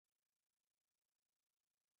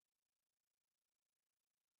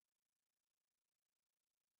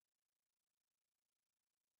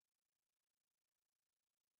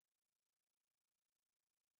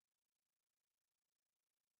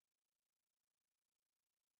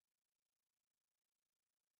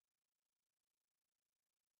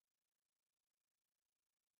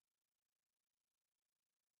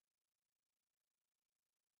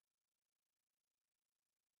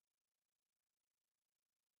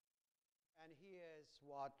is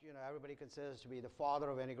what everybody considers to be the father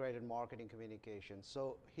of integrated marketing communications.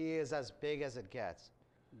 So he is as big as it gets.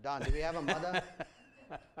 Don, do we have a mother?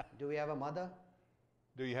 Do we have a mother?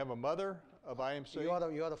 Do you have a mother of IMC?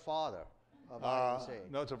 You're the father of IMC.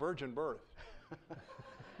 No, it's a virgin birth.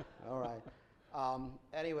 All right.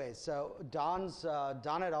 Anyway, so Don's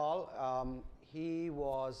done it all. He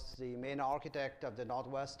was the main architect of the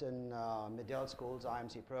Northwestern Medill School's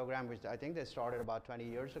IMC program, which I think they started about 20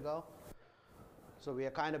 years ago. So we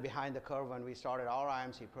are kind of behind the curve when we started our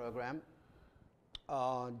IMC program.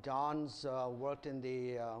 Don's worked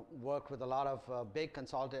with a lot of big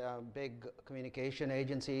communication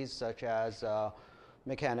agencies such as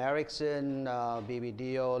McCann Erickson,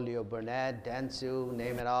 BBDO, Leo Burnett, Dentsu,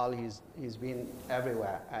 name it all. He's been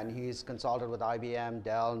everywhere, and he's consulted with IBM,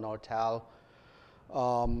 Dell, Nortel,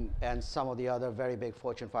 and some of the other very big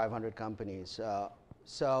Fortune 500 companies.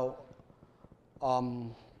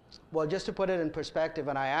 Well, just to put it in perspective,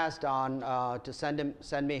 when I asked Don to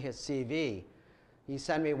send me his CV, he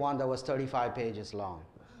sent me one that was 35 pages long,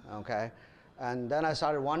 okay? And then I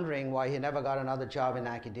started wondering why he never got another job in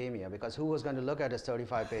academia, because who was going to look at his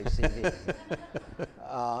 35-page CV?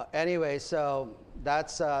 Anyway, so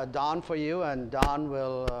that's Don for you, and Don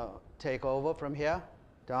will take over from here.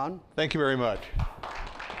 Don? Thank you very much.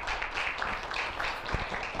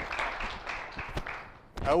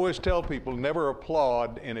 I always tell people never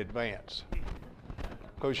applaud in advance,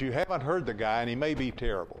 because you haven't heard the guy and he may be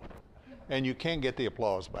terrible, and you can't get the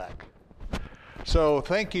applause back. So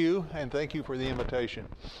thank you, and thank you for the invitation.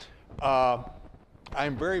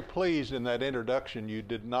 I'm very pleased in that introduction you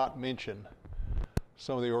did not mention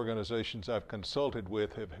some of the organizations I've consulted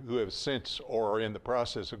with who have since or are in the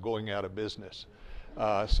process of going out of business.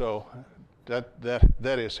 So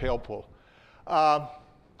that is helpful. I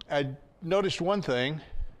noticed one thing.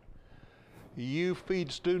 You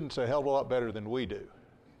feed students a hell of a lot better than we do.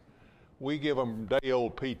 We give them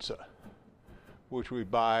day-old pizza, which we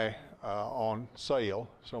buy on sale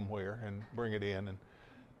somewhere and bring it in. And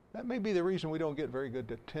that may be the reason we don't get very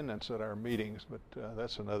good attendance at our meetings, but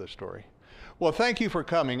that's another story. Well, thank you for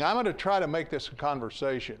coming. I'm going to try to make this a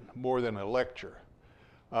conversation more than a lecture.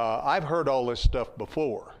 I've heard all this stuff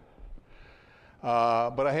before,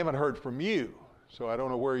 but I haven't heard from you. So I don't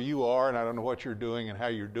know where you are, and I don't know what you're doing and how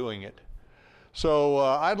you're doing it. So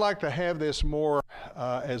I'd like to have this more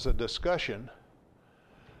as a discussion,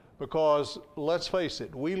 because let's face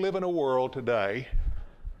it, we live in a world today,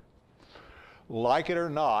 like it or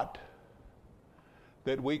not,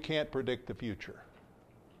 that we can't predict the future.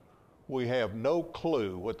 We have no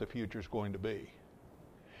clue what the future is going to be.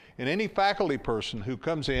 And any faculty person who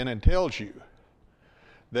comes in and tells you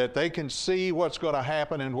that they can see what's going to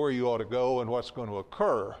happen and where you ought to go and what's going to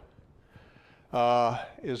occur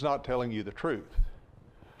is not telling you the truth,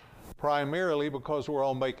 primarily because we're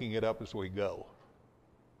all making it up as we go.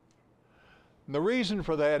 And the reason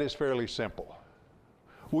for that is fairly simple.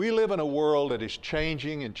 We live in a world that is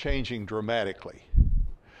changing and changing dramatically.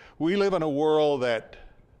 We live in a world that,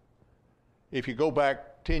 if you go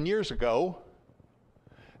back 10 years ago,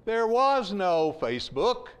 there was no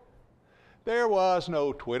Facebook. There was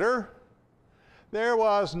no Twitter. There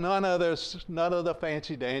was none of the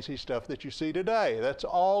fancy-dancy stuff that you see today. That's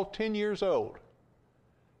all 10 years old.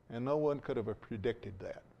 And no one could have predicted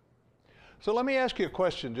that. So let me ask you a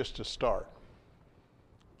question just to start.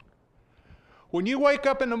 When you wake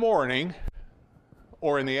up in the morning,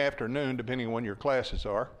 or in the afternoon, depending on when your classes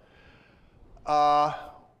are,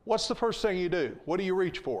 what's the first thing you do? What do you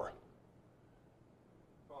reach for?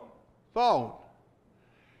 Phone.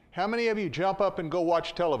 How many of you jump up and go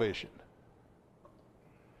watch television?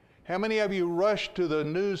 How many of you rush to the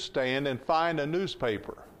newsstand and find a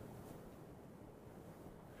newspaper?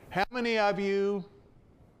 How many of you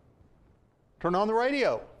turn on the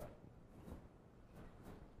radio?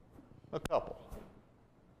 A couple.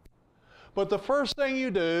 But the first thing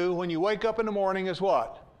you do when you wake up in the morning is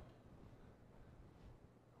what?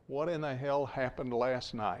 What in the hell happened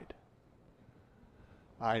last night?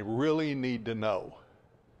 I really need to know.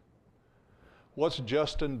 What's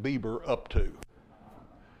Justin Bieber up to?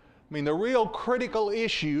 I mean, the real critical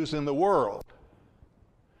issues in the world.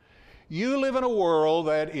 You live in a world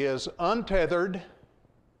that is untethered,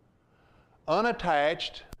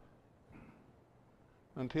 unattached,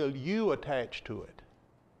 until you attach to it.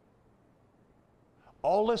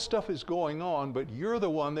 All this stuff is going on, but you're the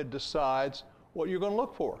one that decides what you're going to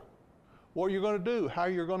look for, what you're going to do, how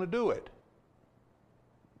you're going to do it.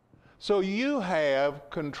 So you have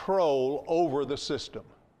control over the system.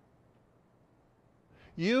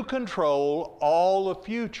 You control all the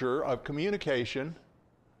future of communication,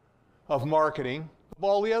 of marketing, of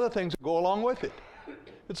all the other things that go along with it.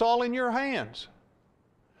 It's all in your hands.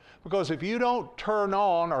 Because if you don't turn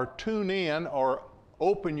on or tune in or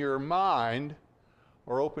open your mind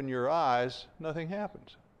or open your eyes, nothing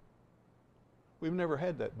happens. We've never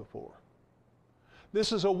had that before.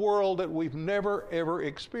 This is a world that we've never, ever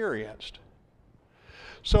experienced.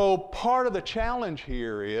 So part of the challenge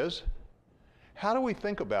here is, how do we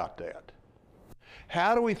think about that?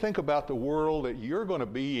 How do we think about the world that you're going to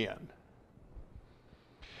be in?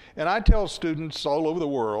 And I tell students all over the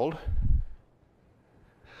world,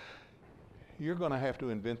 you're going to have to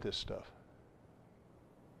invent this stuff.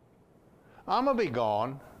 I'm going to be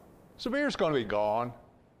gone. Severe's going to be gone.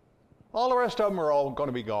 All the rest of them are all going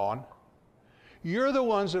to be gone. You're the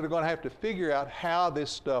ones that are going to have to figure out how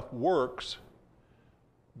this stuff works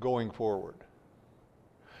going forward.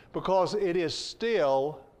 Because it is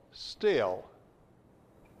still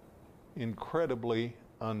incredibly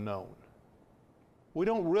unknown. We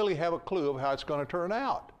don't really have a clue of how it's going to turn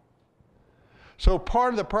out. So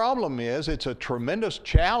part of the problem is it's a tremendous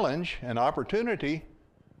challenge and opportunity,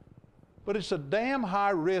 but it's a damn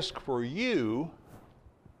high risk for you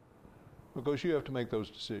because you have to make those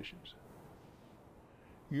decisions.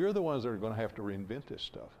 You're the ones that are going to have to reinvent this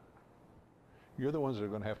stuff. You're the ones that are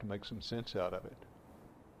going to have to make some sense out of it.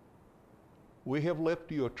 We have left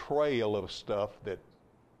you a trail of stuff that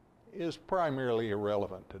is primarily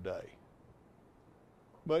irrelevant today.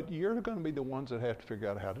 But you're going to be the ones that have to figure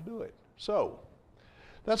out how to do it. So,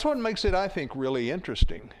 that's what makes it, I think, really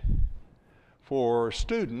interesting for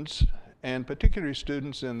students, and particularly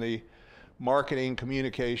students in the marketing,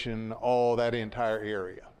 communication, all that entire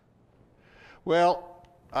area. Well,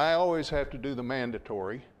 I always have to do the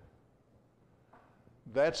mandatory.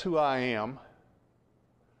 That's who I am.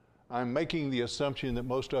 I'm making the assumption that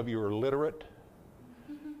most of you are literate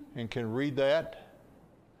and can read that.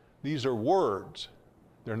 These are words.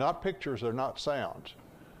 They're not pictures, they're not sounds.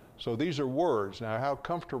 So these are words. Now, how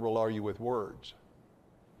comfortable are you with words?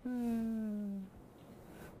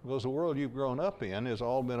 Because the world you've grown up in has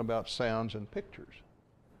all been about sounds and pictures.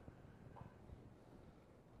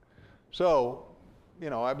 So,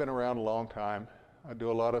 you know, I've been around a long time. I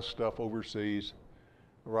do a lot of stuff overseas.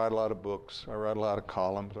 I write a lot of books. I write a lot of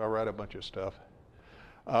columns. I write a bunch of stuff.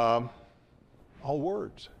 All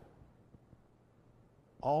words.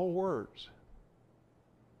 All words.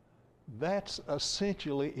 That's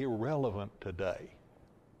essentially irrelevant today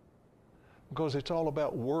because it's all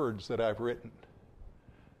about words that I've written,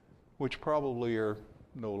 which probably are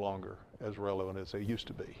no longer as relevant as they used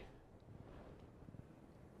to be.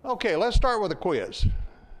 Okay, let's start with a quiz.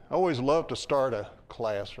 I always love to start a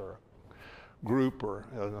class or a group or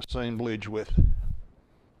an assemblage with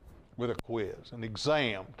a quiz, an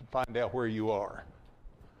exam to find out where you are.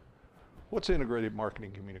 What's integrated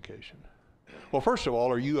marketing communication? Well, first of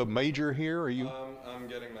all, are you a major here? Are you? I'm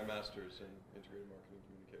getting my master's in integrated marketing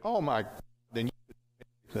communication. Oh my! Then you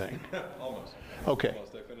thing. Almost. Okay.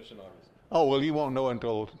 Almost. I finish in August. Oh well, you won't know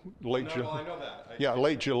until late July. No, I know that. Yeah,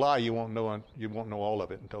 late July. You won't know. You won't know all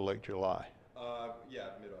of it until late July. Yeah,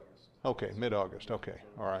 mid-August. Okay, mid-August. Okay,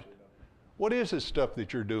 all right. What is this stuff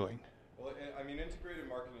that you're doing? Well, I mean, integrated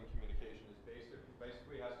marketing communication is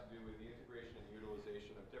basically has to do with the integration and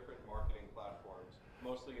utilization of different marketing platforms,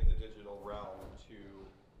 mostly in the digital realm, to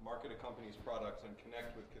market a company's products and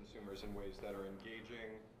connect with consumers in ways that are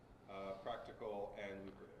engaging, practical, and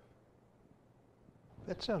lucrative.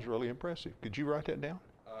 That sounds really impressive. Could you write that down?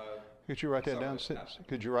 Could you write that down?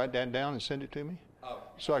 Could you write that down and send it to me?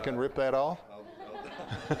 So I can rip that off? I'll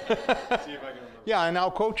see if I can remember. Yeah, and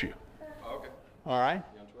I'll quote you. Okay. All right?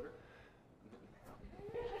 You on Twitter?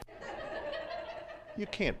 You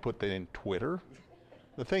can't put that in Twitter.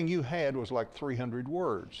 The thing you had was like 300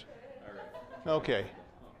 words. All right. Okay.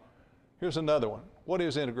 Here's another one. What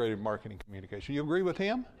is integrated marketing communication? You agree with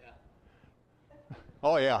him? Yeah.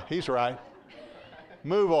 Oh, yeah, he's right.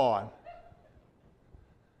 Move on.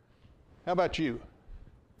 How about you?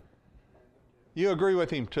 You agree with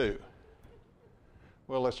him too?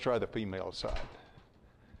 Well, let's try the female side.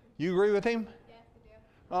 You agree with him? Yes, I do.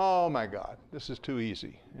 Oh my God, this is too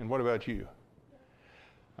easy. And what about you?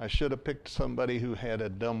 I should have picked somebody who had a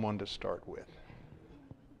dumb one to start with.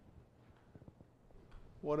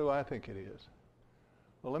 What do I think it is?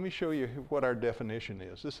 Well, let me show you what our definition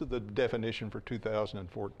is. This is the definition for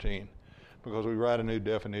 2014 because we write a new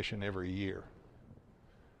definition every year.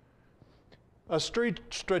 A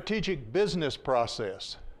strategic business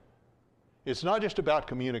process. It's not just about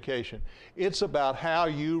communication. It's about how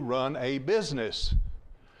you run a business.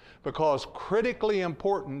 Because critically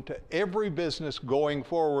important to every business going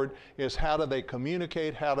forward is how do they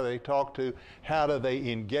communicate, how do they talk to, how do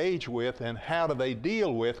they engage with, and how do they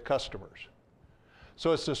deal with customers.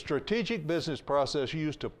 So it's the strategic business process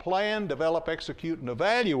used to plan, develop, execute, and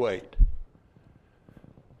evaluate.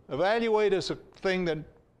 Evaluate is a thing that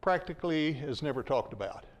practically is never talked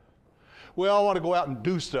about. We all want to go out and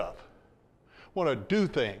do stuff, want to do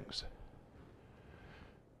things.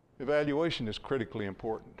 Evaluation is critically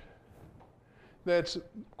important. That's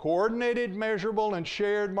coordinated, measurable, and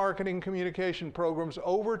shared marketing communication programs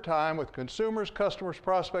over time with consumers, customers,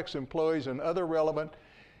 prospects, employees, and other relevant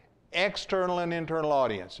external and internal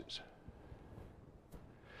audiences.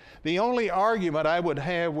 The only argument I would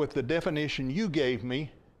have with the definition you gave me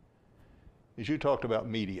is you talked about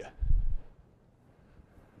media.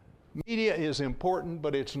 Media is important,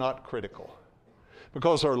 but it's not critical.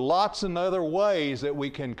 Because there are lots and other ways that we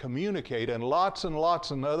can communicate and lots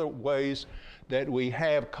and other ways that we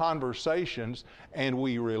have conversations and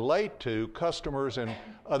we relate to customers and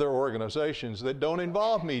other organizations that don't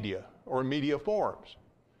involve media or media forms.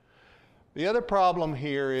 The other problem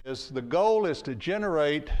here is the goal is to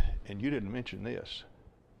generate, and you didn't mention this,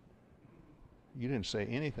 you didn't say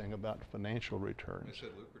anything about financial returns. I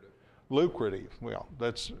said lucrative. Lucrative. Well,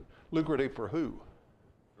 that's lucrative for who?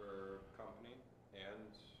 For company and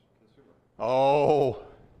consumer. Oh,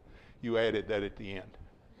 you added that at the end.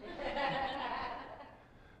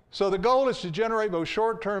 So the goal is to generate both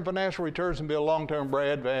short-term financial returns and build long-term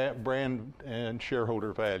brand and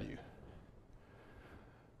shareholder value.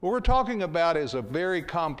 What we're talking about is a very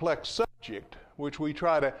complex subject, which we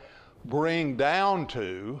try to bring down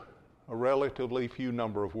to a relatively few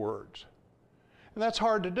number of words. And that's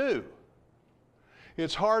hard to do.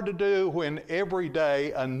 It's hard to do when every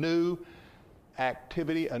day a new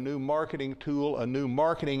activity, a new marketing tool, a new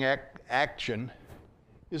marketing action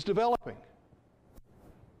is developing.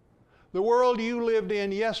 The world you lived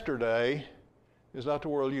in yesterday is not the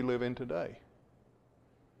world you live in today.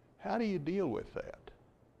 How do you deal with that?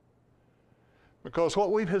 Because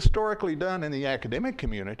what we've historically done in the academic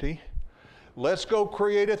community, let's go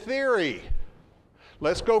create a theory.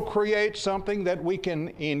 Let's go create something that we can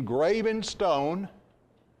engrave in stone,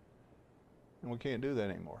 and we can't do that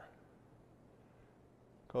anymore.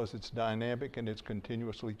 Because it's dynamic and it's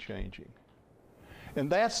continuously changing. And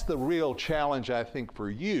that's the real challenge, I think, for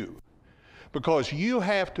you. Because you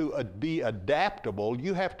have to be adaptable,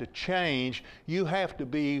 you have to change, you have to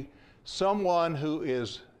be someone who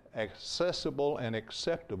is accessible and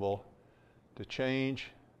acceptable to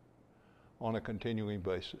change on a continuing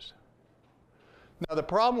basis. Now, the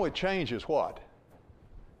problem with change is what?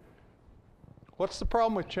 What's the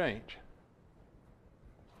problem with change?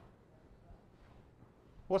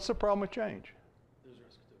 What's the problem with change? There's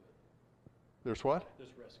risk to it. There's what?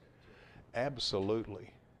 There's risk to it.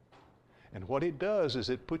 Absolutely. And what it does is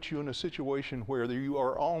it puts you in a situation where you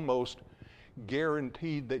are almost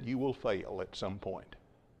guaranteed that you will fail at some point.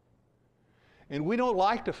 And we don't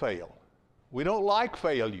like to fail. We don't like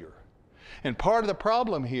failure. And part of the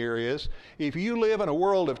problem here is if you live in a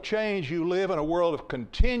world of change, you live in a world of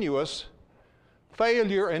continuous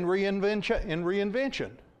failure and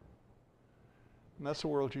reinvention. And that's the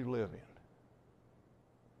world you live in.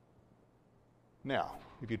 Now,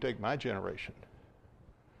 if you take my generation,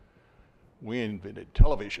 we invented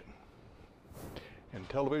television. And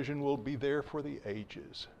television will be there for the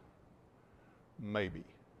ages. Maybe.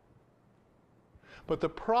 But the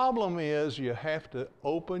problem is you have to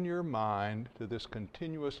open your mind to this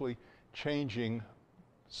continuously changing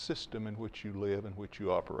system in which you live and which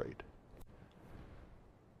you operate.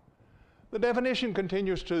 The definition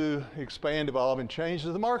continues to expand, evolve, and change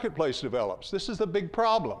as the marketplace develops. This is the big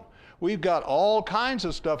problem. We've got all kinds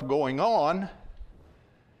of stuff going on.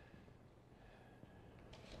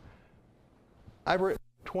 I've written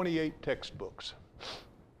 28 textbooks,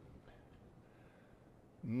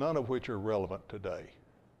 none of which are relevant today.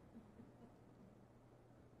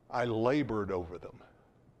 I labored over them.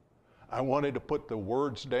 I wanted to put the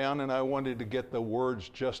words down and I wanted to get the words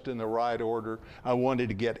just in the right order. I wanted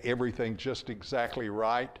to get everything just exactly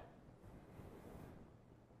right.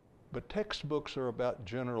 But textbooks are about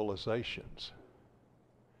generalizations.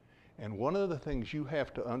 And one of the things you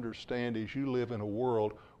have to understand is you live in a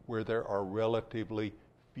world where there are relatively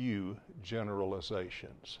few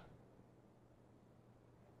generalizations.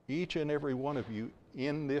 Each and every one of you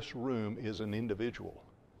in this room is an individual.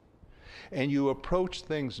 And you approach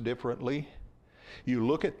things differently, you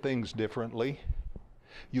look at things differently,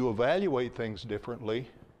 you evaluate things differently,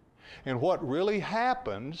 and what really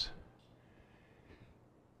happens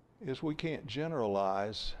is we can't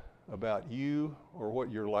generalize about you or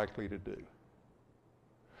what you're likely to do.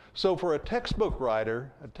 So for a textbook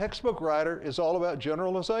writer is all about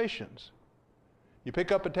generalizations. You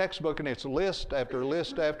pick up a textbook and it's list after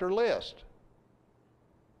list after list.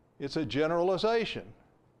 It's a generalization.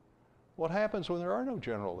 What happens when there are no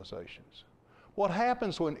generalizations? What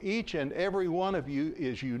happens when each and every one of you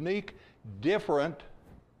is unique, different,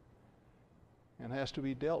 and has to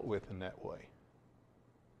be dealt with in that way?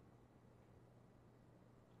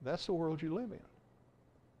 That's the world you live in.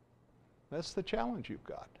 That's the challenge you've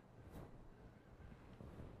got.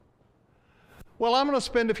 Well, I'm going to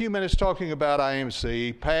spend a few minutes talking about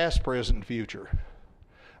IMC, past, present, future.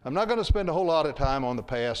 I'm not going to spend a whole lot of time on the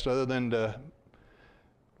past other than to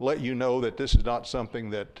let you know that this is not something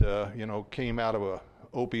that, came out of an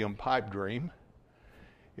opium pipe dream.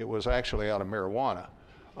 It was actually out of marijuana.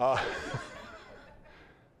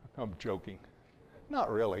 I'm joking. Not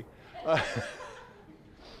really.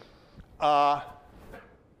 How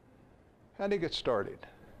did it get started?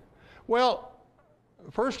 Well,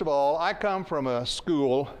 first of all, I come from a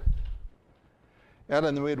school out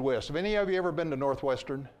in the Midwest. Have any of you ever been to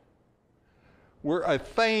Northwestern? We're a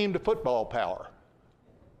famed football power.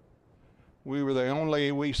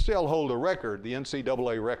 We still hold a record, the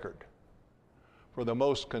NCAA record, for the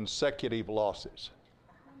most consecutive losses.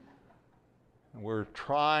 And we're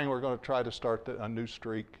going to try to start a new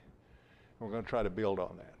streak. We're going to try to build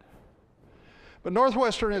on that. But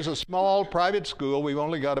Northwestern is a small private school. We've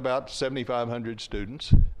only got about 7,500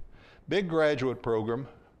 students. Big graduate program.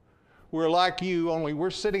 We're like you, only we're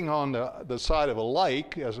sitting on the side of a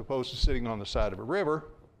lake as opposed to sitting on the side of a river.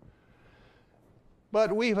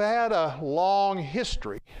 But we've had a long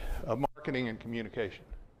history of marketing and communication.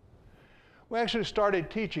 We actually started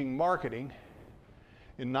teaching marketing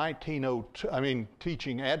in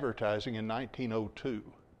teaching advertising in 1902.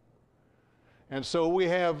 And so we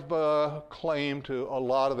have claim to a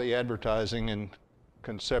lot of the advertising and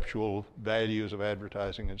conceptual values of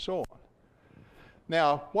advertising and so on.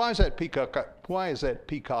 Now, why is that peacock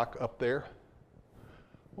up there?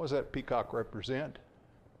 What does that peacock represent?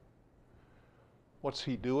 What's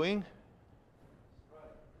he doing?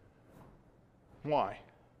 Why?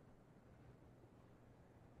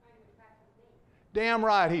 Damn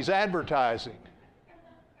right, he's advertising.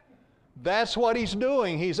 That's what he's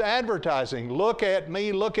doing. He's advertising. Look at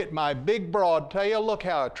me. Look at my big broad tail. Look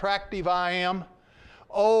how attractive I am.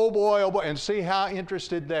 Oh boy, oh boy. And see how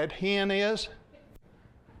interested that hen is?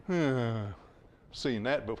 Seen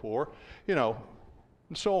that before. And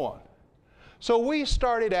so on. So we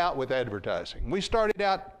started out with advertising. We started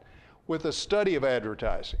out with a study of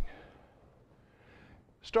advertising.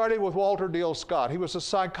 Started with Walter Dill Scott. He was a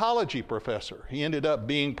psychology professor. He ended up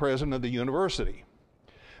being president of the university.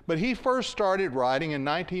 But he first started writing in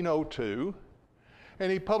 1902,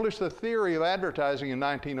 and he published the theory of advertising in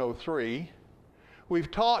 1903.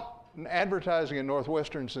 We've taught advertising at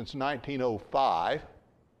Northwestern since 1905.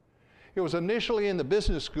 It was initially in the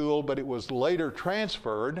business school, but it was later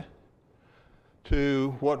transferred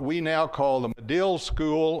to what we now call the Medill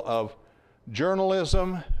School of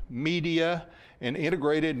Journalism, Media, and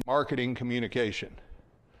Integrated Marketing Communication.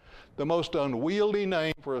 The most unwieldy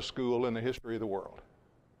name for a school in the history of the world,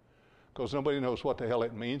 because nobody knows what the hell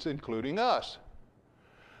it means, including us.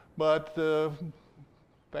 But the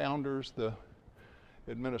founders, the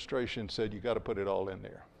administration said, you got to put it all in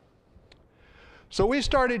there. So we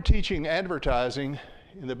started teaching advertising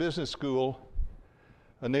in the business school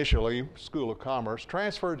initially, School of Commerce,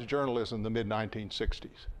 transferred to journalism in the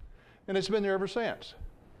mid-1960s. And it's been there ever since.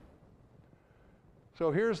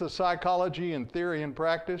 So here's the psychology and theory and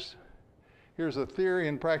practice. Here's the theory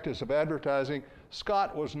and practice of advertising.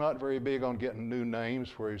 Scott was not very big on getting new names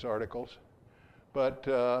for his articles, but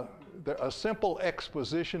a simple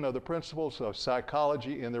exposition of the principles of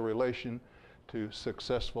psychology in the relation to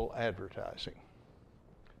successful advertising.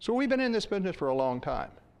 So we've been in this business for a long time.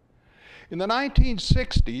 In the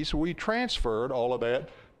 1960s, we transferred all of that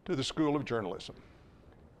to the School of Journalism.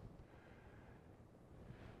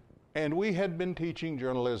 And we had been teaching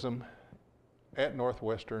journalism at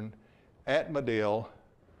Northwestern, at Medill,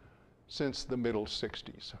 since the middle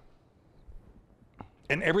 60s.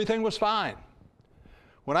 And everything was fine.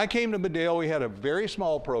 When I came to Medill, we had a very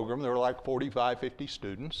small program. There were like 45, 50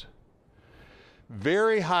 students.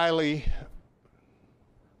 Very highly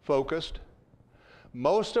focused.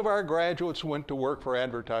 Most of our graduates went to work for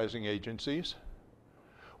advertising agencies.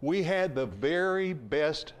 We had the very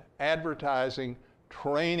best advertising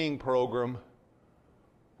training program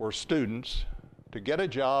for students to get a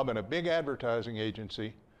job in a big advertising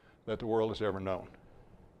agency that the world has ever known.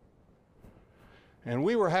 And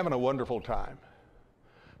we were having a wonderful time.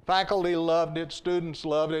 Faculty loved it, students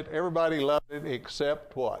loved it, everybody loved it,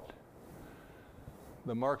 except what?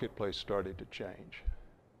 The marketplace started to change.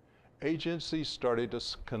 Agencies started to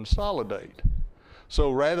consolidate.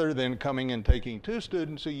 So rather than coming and taking 2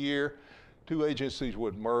 students a year, 2 agencies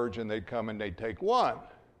would merge and they'd come and they'd take 1.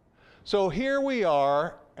 So here we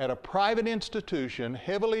are at a private institution,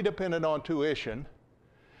 heavily dependent on tuition,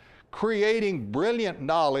 creating brilliant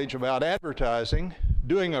knowledge about advertising,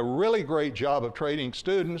 doing a really great job of training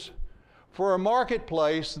students for a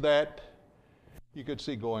marketplace that you could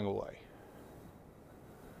see going away.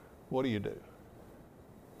 What do you do?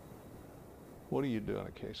 What do you do in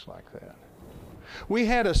a case like that? We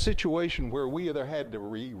had a situation where we either had to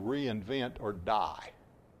reinvent or die.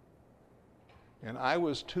 And I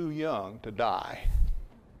was too young to die.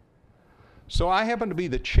 So I happened to be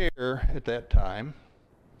the chair at that time.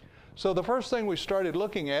 So the first thing we started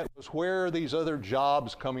looking at was where are these other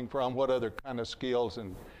jobs coming from? What other kind of skills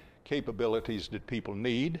and capabilities did people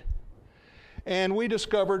need? And we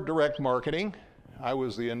discovered direct marketing. I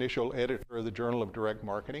was the initial editor of the Journal of Direct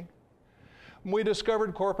Marketing. We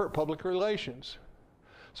discovered corporate public relations.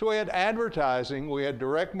 So we had advertising, we had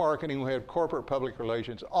direct marketing, we had corporate public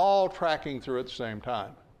relations, all tracking through at the same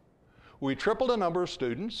time. We tripled the number of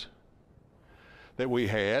students that we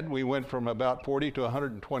had. We went from about 40 to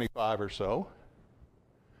 125 or so.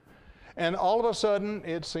 And all of a sudden,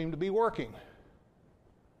 it seemed to be working.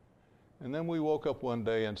 And then we woke up one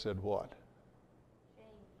day and said, what?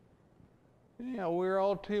 Yeah,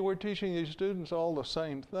 we're teaching these students all the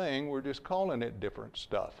same thing. We're just calling it different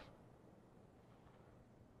stuff.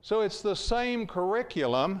 So it's the same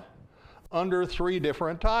curriculum under 3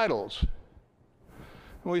 different titles.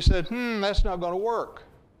 And we said, that's not going to work.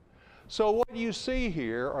 So what you see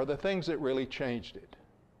here are the things that really changed it.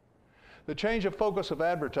 The change of focus of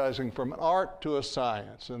advertising from an art to a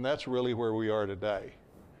science, and that's really where we are today.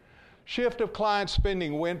 Shift of client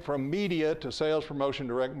spending went from media to sales, promotion,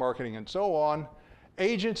 direct marketing, and so on.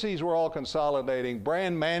 Agencies were all consolidating.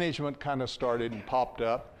 Brand management kind of started and popped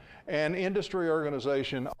up. And industry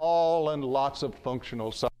organization all in lots of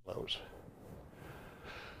functional silos.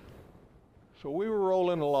 So we were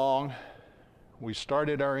rolling along. We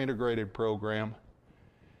started our integrated program.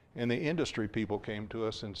 And the industry people came to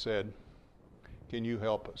us and said, can you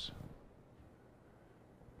help us?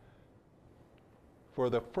 For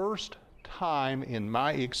the first time in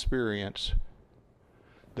my experience,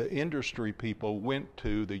 the industry people went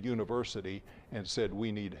to the university and said, we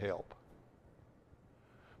need help.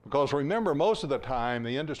 Because remember, most of the time,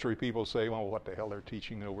 the industry people say, well, what the hell they're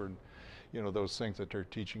teaching over, those things that they're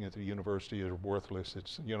teaching at the university are worthless.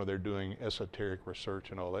 It's, they're doing esoteric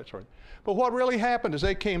research and all that sort of thing. But what really happened is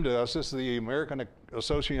they came to us. This is the American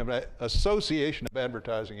Association of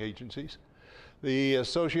Advertising Agencies, the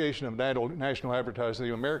Association of National Advertisers,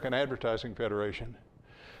 the American Advertising Federation,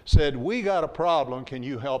 said, we got a problem, can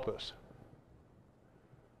you help us?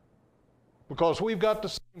 Because we've got the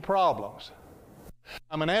same problems.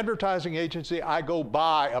 I'm an advertising agency, I go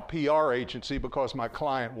buy a PR agency because my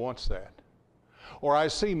client wants that. Or I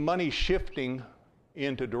see money shifting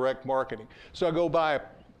into direct marketing, so I go buy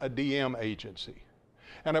a DM agency.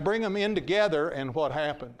 And I bring them in together, and what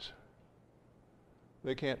happens?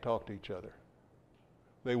 They can't talk to each other.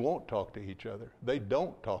 They won't talk to each other. They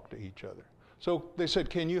don't talk to each other. So they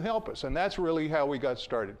said, can you help us? And that's really how we got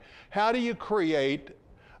started. How do you create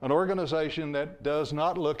an organization that does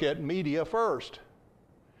not look at media first?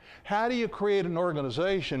 How do you create an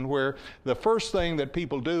organization where the first thing that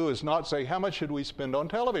people do is not say, how much should we spend on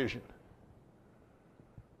television?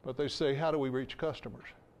 But they say, how do we reach customers?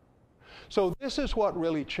 So this is what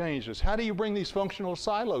really changes. How do you bring these functional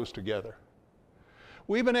silos together?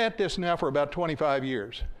 We've been at this now for about 25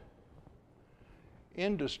 years.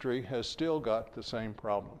 Industry has still got the same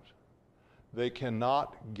problems. They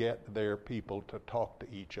cannot get their people to talk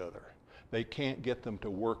to each other. They can't get them to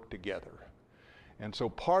work together. And so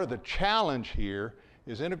part of the challenge here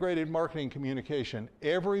is integrated marketing communication.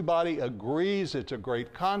 Everybody agrees it's a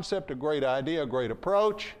great concept, a great idea, a great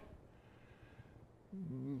approach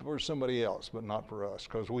for somebody else, but not for us,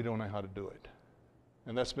 because we don't know how to do it.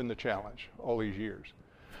 And that's been the challenge all these years.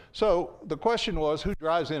 So the question was, who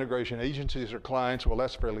drives integration, agencies or clients? Well,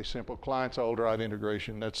 that's fairly simple. Clients all drive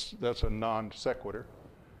integration. That's a non sequitur.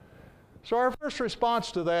 So our first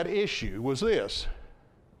response to that issue was this.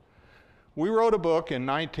 We wrote a book in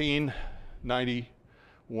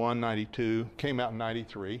 1991, 92, came out in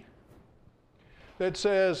 93, that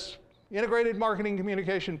says, integrated marketing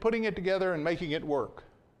communication, putting it together and making it work.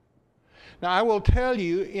 Now, I will tell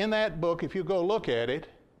you, in that book, if you go look at it,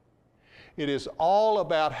 it is all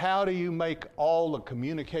about how do you make all the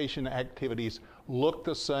communication activities look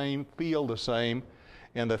the same, feel the same.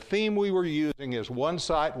 And the theme we were using is one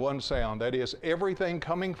sight, one sound. That is, everything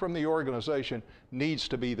coming from the organization needs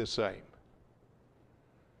to be the same.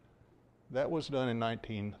 That was done in the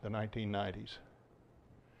 1990s.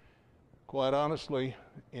 Quite honestly,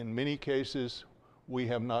 in many cases, we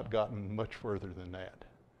have not gotten much further than that.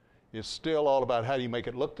 It's still all about how do you make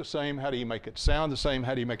it look the same, how do you make it sound the same,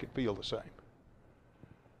 how do you make it feel the same.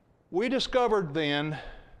 We discovered then,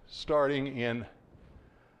 starting in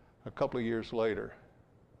a couple of years later,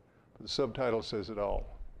 the subtitle says it all.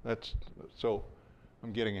 So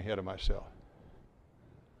I'm getting ahead of myself.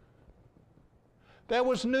 That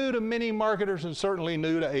was new to many marketers and certainly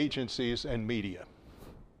new to agencies and media.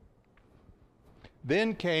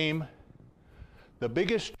 Then came the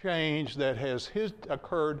biggest change that has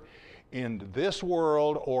occurred in this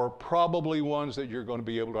world, or probably ones that you're going to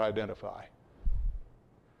be able to identify.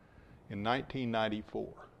 In 1994.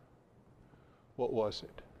 What was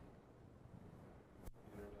it?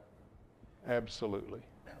 Absolutely.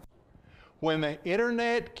 When the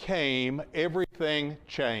internet came, everything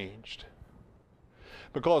changed.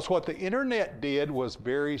 Because what the internet did was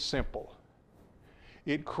very simple.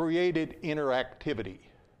 It created interactivity,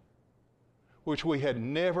 which we had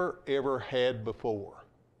never, ever had before.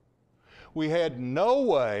 We had no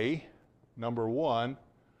way, number one,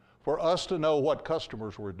 for us to know what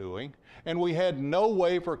customers were doing, and we had no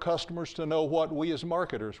way for customers to know what we as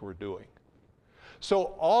marketers were doing.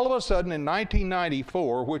 So all of a sudden in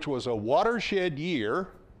 1994, which was a watershed year,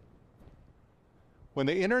 when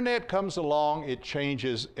the internet comes along, it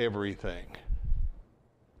changes everything.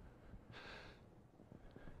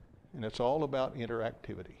 And it's all about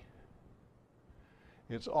interactivity.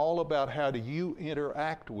 It's all about how do you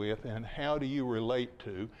interact with and how do you relate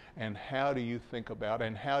to and how do you think about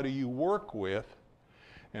and how do you work with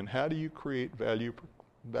and how do you create value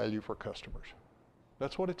for customers.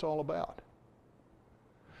 That's what it's all about.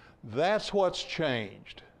 That's what's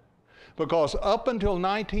changed. Because up until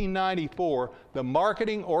 1994, the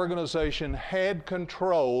marketing organization had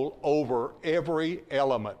control over every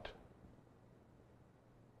element.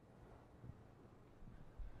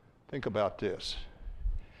 Think about this.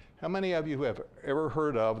 How many of you have ever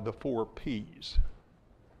heard of the 4 Ps?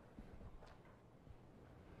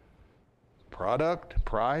 Product,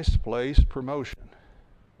 price, place, promotion.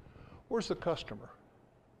 Where's the customer?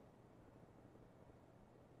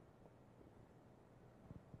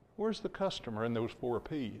 Where's the customer in those 4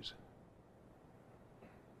 Ps?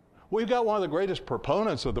 We've got one of the greatest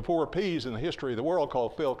proponents of the 4 Ps in the history of the world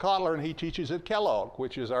called Phil Kotler, and he teaches at Kellogg,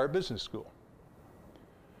 which is our business school.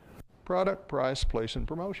 Product, price, place, and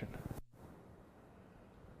promotion.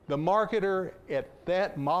 The marketer at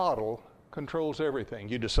that model controls everything.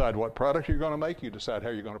 You decide what product you're going to make, you decide how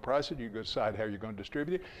you're going to price it, you decide how you're going to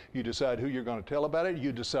distribute it, you decide who you're going to tell about it,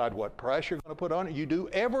 you decide what price you're going to put on it, you do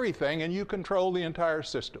everything and you control the entire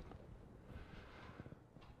system.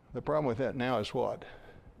 The problem with that now is what?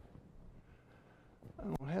 I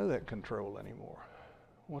don't have that control anymore.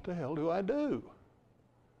 What the hell do I do?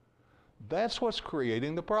 That's what's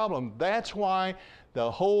creating the problem. That's why the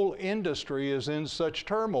whole industry is in such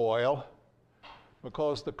turmoil,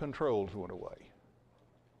 because the controls went away.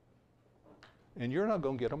 And you're not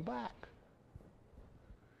going to get them back.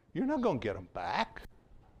 You're not going to get them back.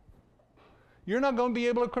 You're not going to be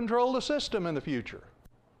able to control the system in the future.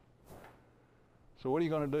 So what are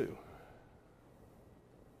you going to do?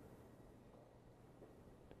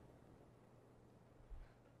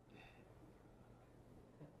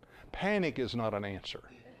 Panic is not an answer.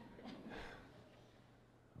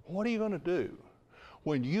 What are you going to do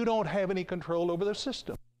when you don't have any control over the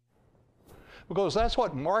system? Because that's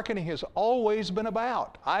what marketing has always been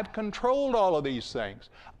about. I've controlled all of these things.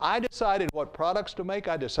 I decided what products to make.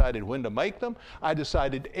 I decided when to make them. I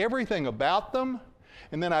decided everything about them.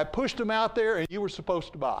 And then I pushed them out there and you were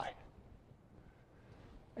supposed to buy.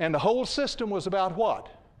 And the whole system was about what?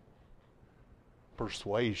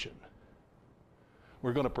 Persuasion.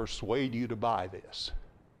 We're going to persuade you to buy this.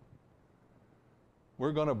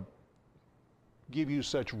 We're going to give you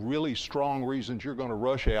such really strong reasons you're going to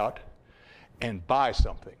rush out and buy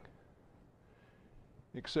something.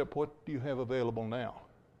 Except what do you have available now?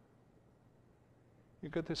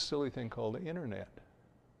 You've got this silly thing called the internet,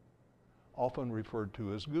 often referred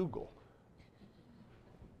to as Google.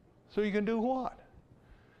 So you can do what?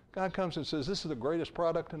 Guy comes and says, this is the greatest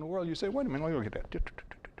product in the world. You say, wait a minute, let me look at that.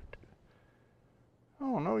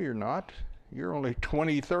 Oh, no, you're not. You're only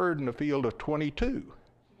 23rd in the field of 22.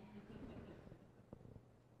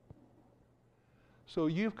 So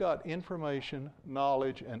you've got information,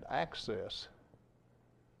 knowledge, and access,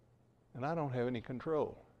 and I don't have any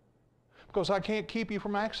control because I can't keep you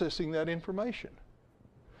from accessing that information.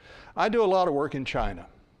 I do a lot of work in China.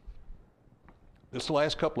 This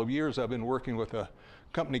last couple of years I've been working with a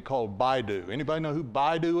company called Baidu. Anybody know who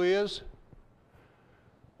Baidu is?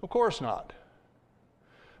 Of course not.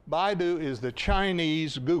 Baidu is the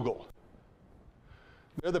Chinese Google.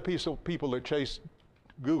 They're the people that chase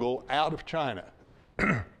Google out of China.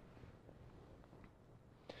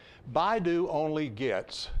 Baidu only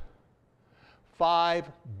gets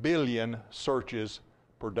 5 billion searches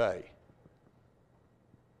per day.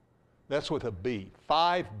 That's with a B,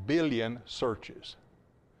 5 billion searches.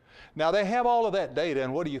 Now they have all of that data,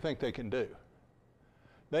 and what do you think they can do?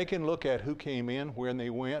 They can look at who came in, when they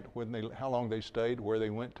went, how long they stayed, where they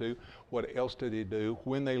went to, what else did they do,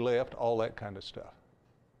 when they left, all that kind of stuff.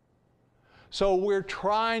 So we're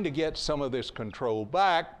trying to get some of this control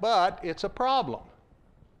back, but it's a problem.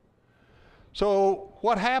 So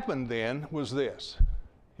what happened then was this.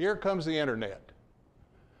 Here comes the internet.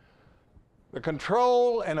 The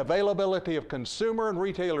control and availability of consumer and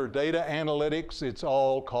retailer data analytics, it's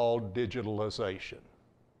all called digitalization.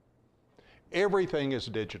 Everything is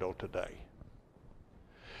digital today.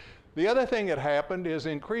 The other thing that happened is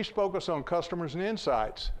increased focus on customers and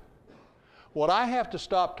insights. What I have to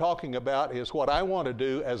stop talking about is what I want to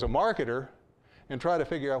do as a marketer and try to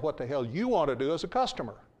figure out what the hell you want to do as a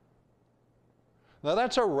customer. Now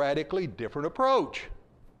that's a radically different approach.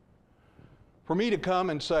 For me to come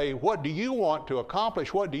and say, what do you want to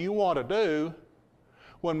accomplish? What do you want to do?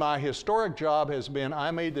 When my historic job has been,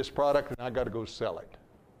 I made this product and I got to go sell it.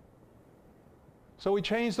 So we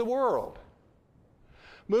changed the world.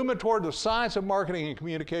 Movement toward the science of marketing and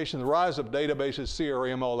communication, the rise of databases,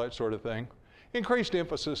 CRM, all that sort of thing. Increased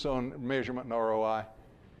emphasis on measurement and ROI.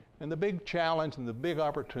 And the big challenge and the big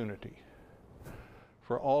opportunity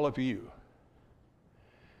for all of you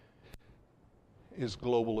is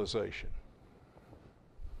globalization.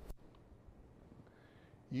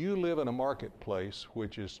 You live in a marketplace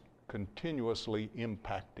which is continuously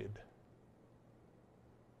impacted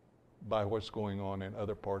by what's going on in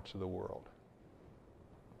other parts of the world.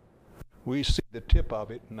 We see the tip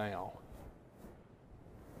of it now.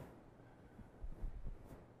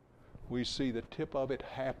 We see the tip of it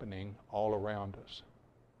happening all around us.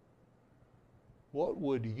 What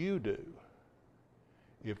would you do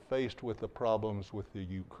if faced with the problems with the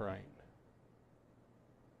Ukraine?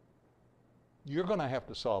 You're going to have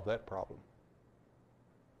to solve that problem,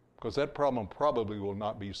 because that problem probably will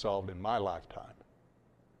not be solved in my lifetime.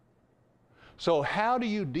 So how do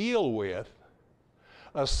you deal with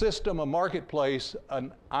a system, a marketplace,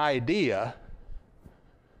 an idea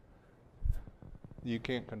you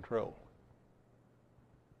can't control?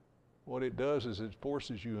 What it does is it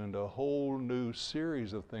forces you into a whole new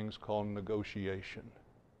series of things called negotiation.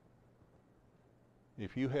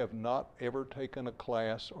 If you have not ever taken a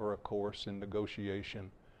class or a course in negotiation,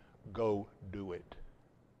 go do it.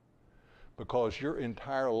 Because your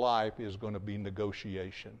entire life is going to be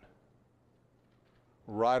negotiation.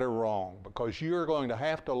 Right or wrong. Because you're going to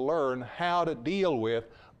have to learn how to deal with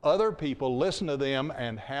other people, listen to them,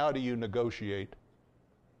 and how do you negotiate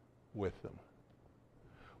with them.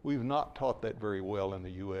 We've not taught that very well in the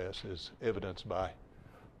U.S., as evidenced by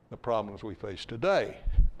the problems we face today.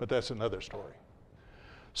 But that's another story.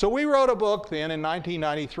 So we wrote a book then in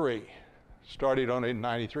 1993. Started on it in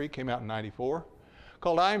 93, came out in 94,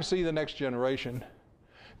 called IMC, The Next Generation.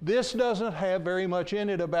 This doesn't have very much in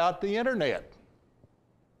it about the internet.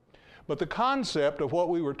 But the concept of what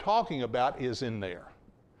we were talking about is in there.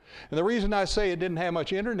 And the reason I say it didn't have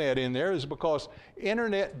much internet in there is because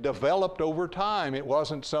internet developed over time. It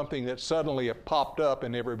wasn't something that suddenly it popped up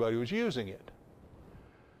and everybody was using it.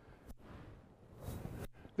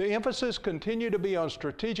 The emphasis continued to be on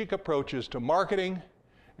strategic approaches to marketing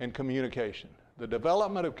and communication. The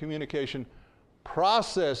development of communication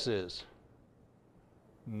processes,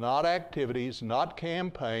 not activities, not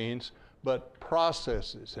campaigns, but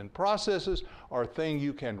processes. And processes are things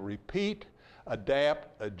you can repeat, adapt,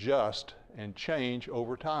 adjust, and change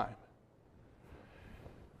over time.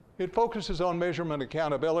 It focuses on measurement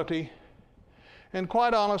accountability, and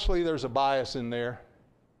quite honestly, there's a bias in there.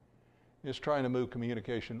 It's trying to move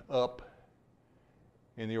communication up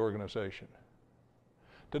in the organization.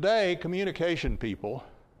 Today, communication people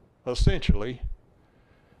essentially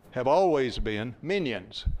have always been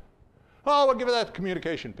minions. Oh, we'll give that to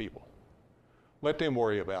communication people. Let them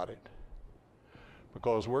worry about it.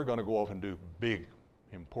 Because we're going to go off and do big,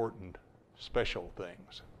 important, special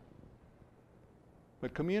things.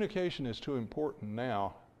 But communication is too important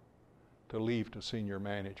now to leave to senior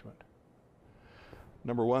management.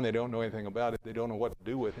 Number one, they don't know anything about it. They don't know what to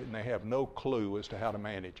do with it, and they have no clue as to how to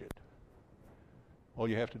manage it. All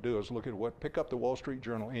you have to do is pick up the Wall Street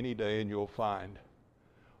Journal any day, and you'll find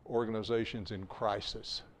organizations in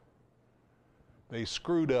crisis. They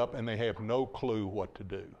screwed up, and they have no clue what to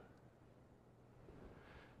do.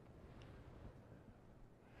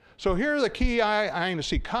 So here are the key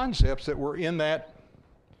IMC concepts that were in that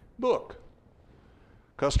book.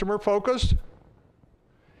 Customer focused,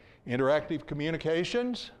 interactive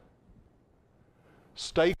communications,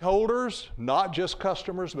 stakeholders, not just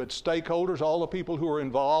customers, but stakeholders, all the people who are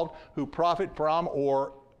involved, who profit from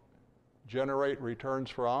or generate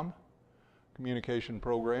returns from communication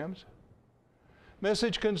programs.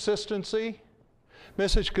 Message consistency.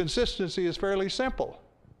 Message consistency is fairly simple.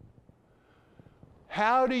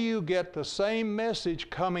 How do you get the same message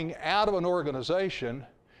coming out of an organization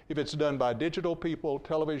if it's done by digital people,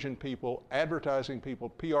 television people, advertising people,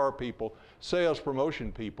 PR people, sales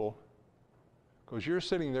promotion people? Because you're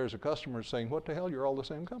sitting there as a customer saying, what the hell, you're all the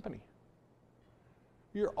same company.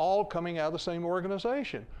 You're all coming out of the same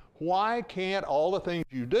organization. Why can't all the things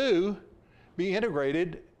you do be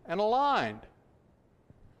integrated and aligned?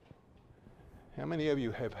 How many of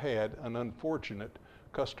you have had an unfortunate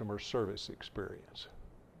customer service experience?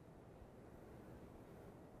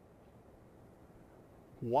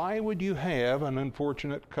 Why would you have an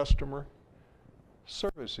unfortunate customer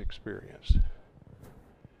service experience?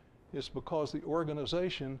 It's because the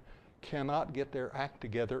organization cannot get their act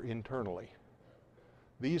together internally.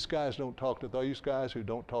 These guys don't talk to those guys who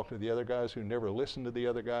don't talk to the other guys who never listen to the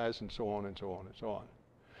other guys, and so on and so on and so on.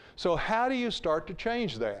 So how do you start to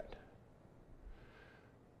change that?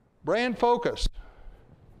 Brand focus,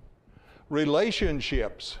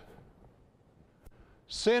 relationships,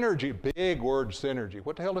 synergy, big word synergy.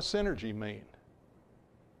 What the hell does synergy mean?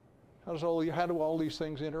 How do all these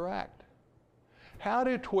things interact? How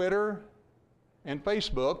do Twitter and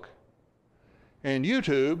Facebook and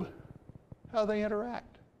YouTube, how they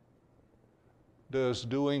interact? Does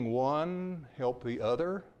doing one help the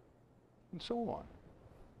other? And so on.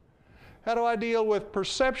 How do I deal with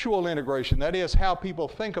perceptual integration? That is how people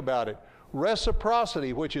think about it.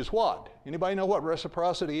 Reciprocity, which is what? Anybody know what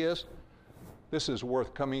reciprocity is? This is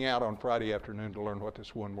worth coming out on Friday afternoon to learn what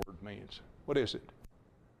this one word means. What is it?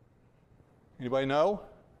 Anybody know?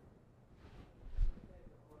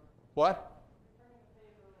 What?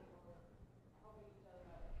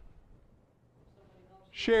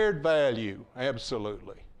 Shared value,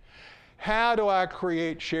 absolutely. How do I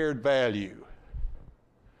create shared value?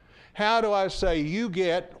 How do I say you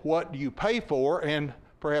get what you pay for and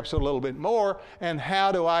perhaps a little bit more, and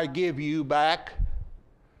how do I give you back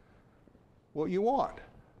what you want?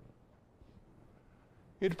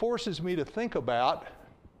 It forces me to think about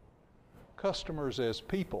customers as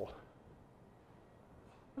people.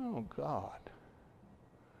 Oh God,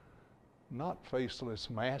 not faceless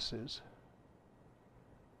masses.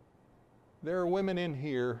 There are women in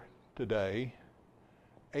here today,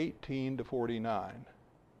 18 to 49.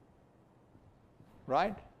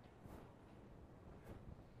 Right?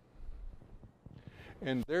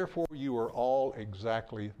 And therefore you are all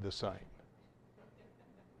exactly the same.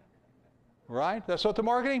 Right? That's what the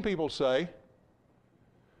marketing people say.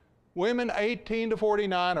 Women 18 to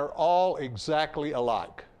 49 are all exactly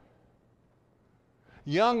alike.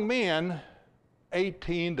 Young men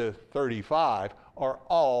 18 to 35 are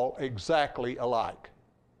all exactly alike.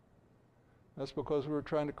 That's because we're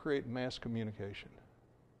trying to create mass communication.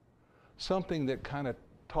 Something that kind of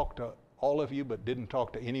talked to all of you but didn't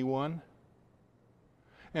talk to anyone.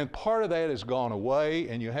 And part of that has gone away,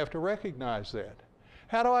 and you have to recognize that.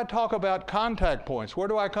 How do I talk about contact points? Where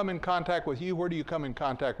do I come in contact with you? Where do you come in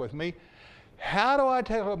contact with me? How do I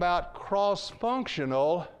talk about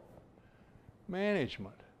cross-functional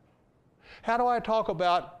management? How do I talk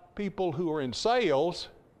about people who are in sales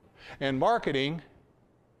and marketing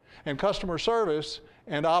and customer service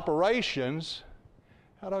and operations?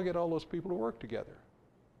 How do I get all those people to work together?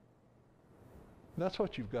 That's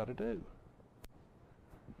what you've got to do.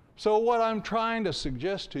 So what I'm trying to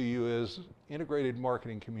suggest to you is integrated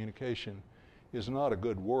marketing communication is not a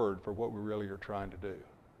good word for what we really are trying to do.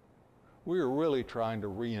 We are really trying to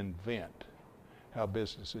reinvent how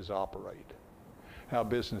businesses operate, how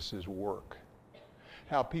businesses work,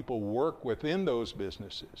 how people work within those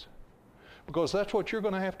businesses. Because that's what you're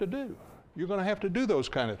going to have to do. You're going to have to do those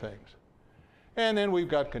kind of things. And then we've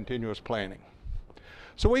got continuous planning.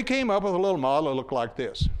 So we came up with a little model that looked like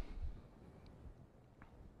this.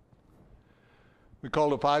 We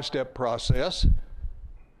called it a 5-step process.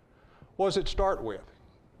 What does it start with?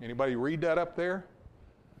 Anybody read that up there?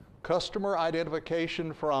 Customer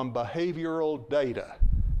identification from behavioral data.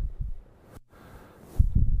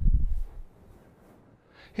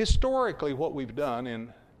 Historically, what we've done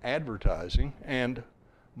in advertising and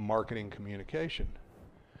marketing communication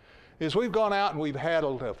is we've gone out and we've had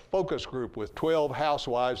a focus group with 12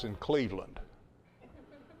 housewives in Cleveland.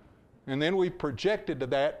 And then we've projected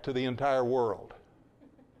that to the entire world.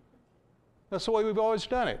 That's the way we've always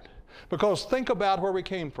done it. Because think about where we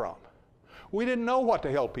came from. We didn't know what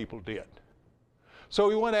the hell people did. So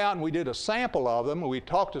we went out and we did a sample of them, and we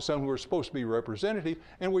talked to some who were supposed to be representative,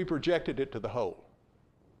 and we projected it to the whole.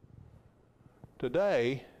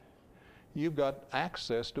 Today, you've got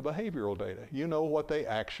access to behavioral data. You know what they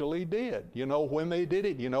actually did. You know when they did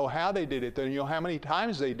it. You know how they did it. Then you know how many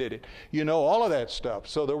times they did it. You know all of that stuff.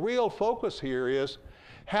 So the real focus here is,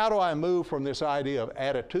 how do I move from this idea of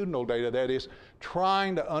attitudinal data, that is,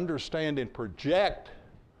 trying to understand and project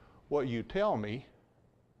what you tell me,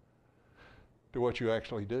 to what you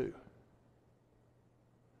actually do?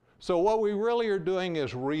 So what we really are doing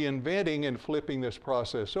is reinventing and flipping this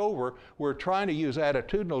process over. We're trying to use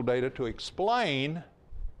attitudinal data to explain,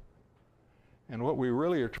 and what we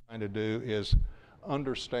really are trying to do is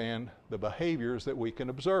understand the behaviors that we can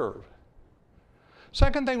observe.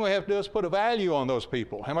 Second thing we have to do is put a value on those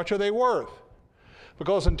people. How much are they worth?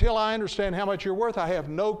 Because until I understand how much you're worth, I have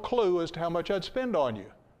no clue as to how much I'd spend on you,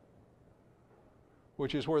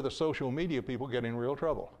 which is where the social media people get in real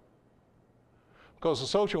trouble. Because the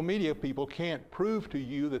social media people can't prove to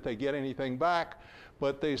you that they get anything back,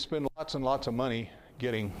 but they spend lots and lots of money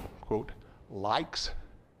getting, quote, likes,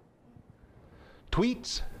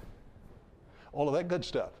 tweets, all of that good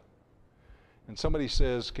stuff. And somebody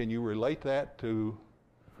says, can you relate that to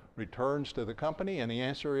returns to the company? And the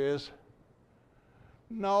answer is,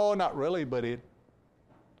 no, not really, but it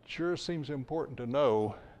sure seems important to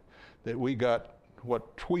know that we got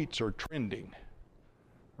what tweets are trending,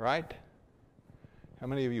 right? How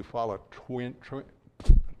many of you follow tweet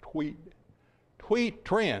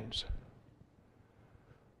trends?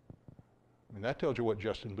 I mean, that tells you what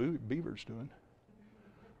Justin Bieber's doing.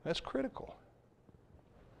 That's critical.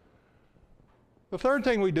 The third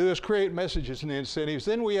thing we do is create messages and incentives.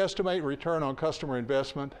 Then we estimate return on customer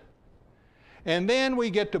investment. And then we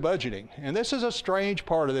get to budgeting. And this is a strange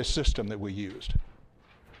part of this system that we used.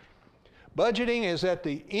 Budgeting is at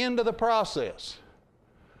the end of the process,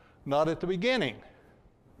 not at the beginning.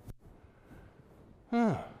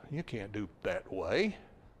 You can't do it that way.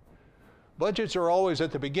 Budgets are always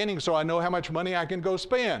at the beginning, so I know how much money I can go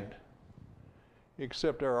spend.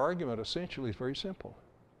 Except our argument essentially is very simple.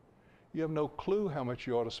 You have no clue how much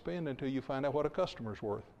you ought to spend until you find out what a customer's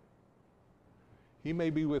worth. He may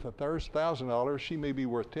be worth $1,000, she may be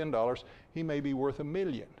worth $10, he may be worth $1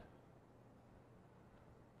 million.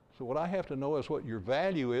 So what I have to know is what your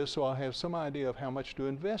value is, so I have some idea of how much to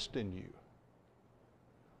invest in you.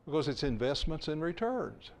 Because it's investments and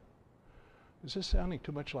returns. Is this sounding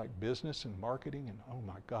too much like business and marketing? And oh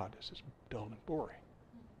my God, this is dull and boring.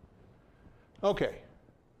 Okay,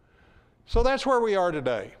 so that's where we are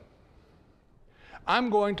today. I'm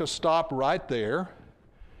going to stop right there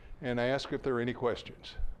and ask if there are any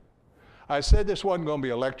questions. I said this wasn't going to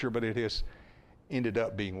be a lecture, but it has ended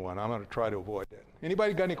up being one. I'm going to try to avoid that.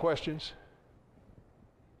 Anybody got any questions?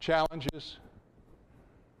 Challenges?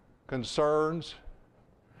 Concerns?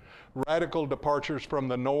 Radical departures from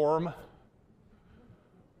the norm?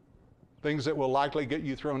 Things that will likely get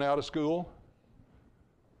you thrown out of school?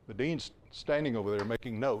 The dean's standing over there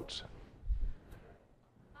making notes.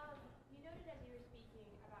 You noted as you were speaking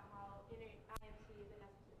about how IMC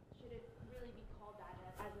shouldn't really be called that,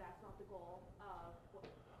 as that's not the goal of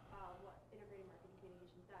what integrated marketing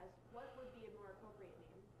communication does. What would be a more appropriate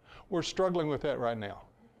name? We're struggling with that right now.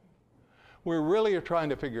 We really are trying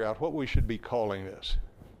to figure out what we should be calling this.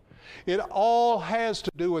 It all has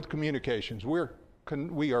to do with communications.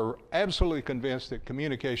 We are absolutely convinced that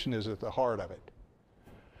communication is at the heart of it.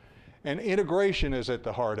 And integration is at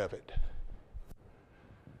the heart of it.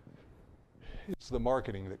 It's the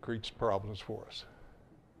marketing that creates problems for us.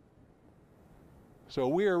 So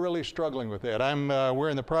we are really struggling with that. We're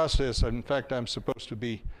in the process. In fact, I'm supposed to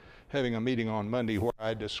be having a meeting on Monday where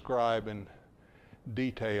I describe in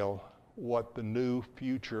detail what the new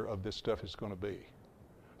future of this stuff is going to be.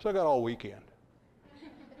 So I got all weekend.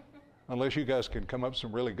 Unless you guys can come up with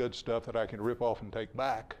some really good stuff that I can rip off and take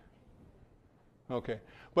back. Okay.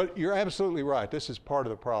 But you're absolutely right. This is part of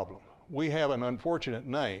the problem. We have an unfortunate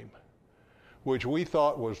name, which we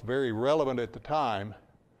thought was very relevant at the time,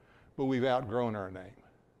 but we've outgrown our name.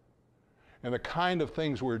 And the kind of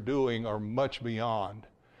things we're doing are much beyond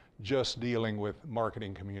just dealing with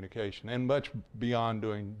marketing communication and much beyond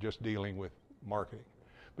just dealing with marketing.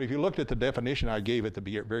 But if you looked at the definition I gave at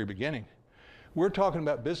the very beginning, we're talking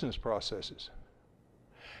about business processes.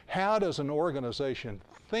 How does an organization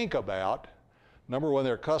think about, number one,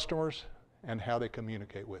 their customers and how they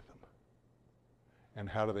communicate with them? And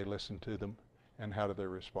how do they listen to them? And how do they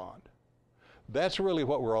respond? That's really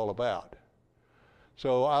what we're all about.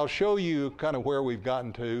 So I'll show you kind of where we've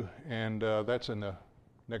gotten to, and that's in the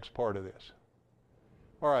next part of this.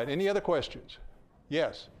 All right, any other questions?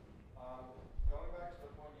 Yes? Going back to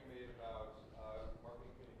the point you made about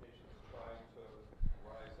marketing communications trying to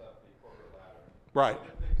rise up the corporate ladder. Right. One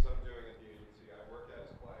of the things I'm doing at the agency, I work as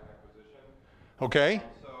client acquisition. Okay.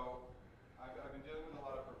 So I've been dealing with a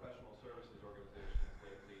lot of professional services organizations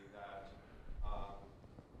lately that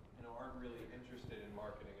aren't really interested in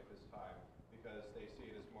marketing at this time because they see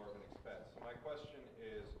it as more of an expense. So my question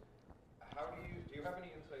is, do you have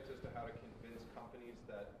any insights as to how to convince companies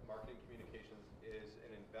that marketing communications is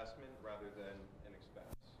an investment rather than an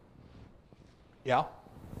expense? Yeah.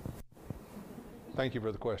 Thank you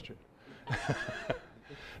for the question.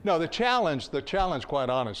 No, the challenge, quite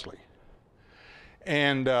honestly,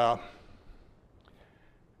 and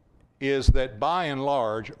is that by and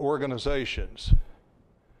large, organizations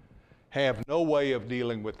have no way of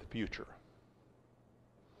dealing with the future.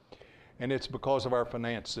 And it's because of our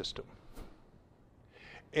finance system.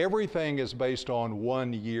 Everything is based on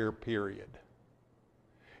 1 year period.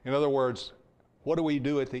 In other words, what do we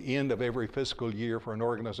do at the end of every fiscal year for an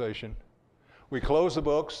organization? We close the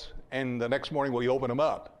books, and the next morning we open them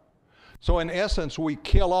up. So in essence, we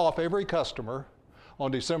kill off every customer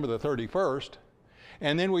on December the 31st,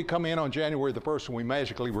 and then we come in on January the 1st and we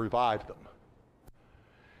magically revive them.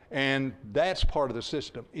 And that's part of the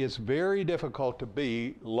system. It's very difficult to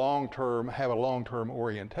be long-term, have a long-term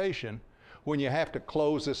orientation when you have to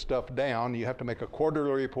close this stuff down. You have to make a quarterly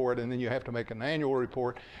report, and then you have to make an annual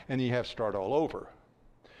report, and then you have to start all over.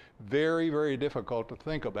 Very, very difficult to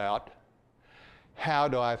think about, how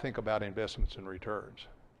do I think about investments and returns?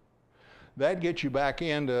 That gets you back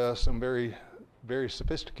into some very, very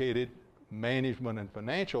sophisticated management and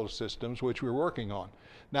financial systems, which we're working on.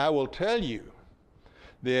 Now, I will tell you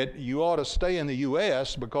that you ought to stay in the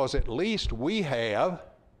U.S. because at least we have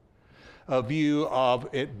a view of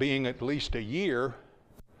it being at least a year.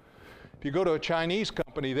 If you go to a Chinese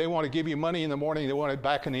company, they want to give you money in the morning, they want it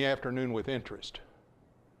back in the afternoon with interest.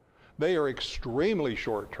 They are extremely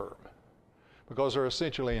short-term because they're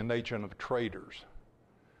essentially a nation of traders.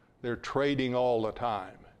 They're trading all the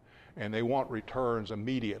time, and they want returns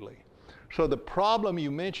immediately. So the problem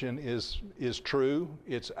you mentioned is true,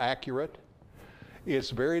 it's accurate.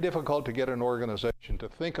 It's very difficult to get an organization to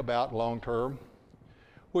think about long-term,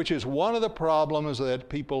 which is one of the problems that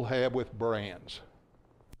people have with brands.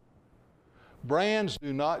 Brands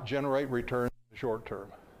do not generate returns in the short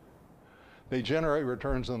term. They generate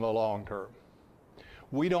returns in the long term.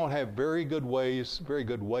 We don't have very good ways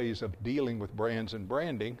of dealing with brands and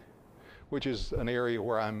branding, which is an area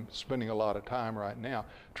where I'm spending a lot of time right now,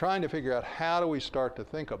 trying to figure out how do we start to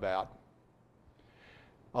think about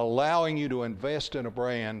allowing you to invest in a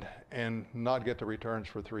brand and not get the returns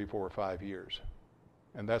for 3, 4, or 5 years.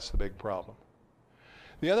 And that's the big problem.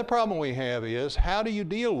 The other problem we have is, how do you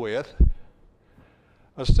deal with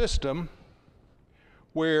a system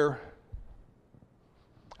where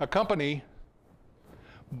a company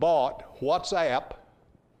bought WhatsApp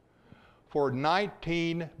for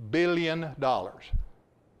 $19 billion?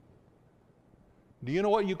 Do you know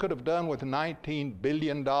what you could have done with $19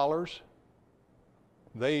 billion?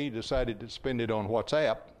 They decided to spend it on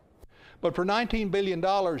WhatsApp. But for $19 billion,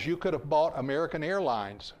 you could have bought American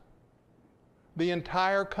Airlines, the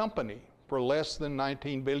entire company, for less than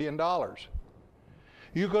 $19 billion.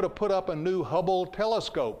 You could have put up a new Hubble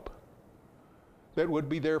telescope that would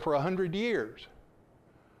be there for 100 years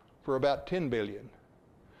for about $10 billion.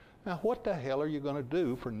 Now, what the hell are you going to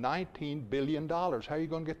do for $19 billion? How are you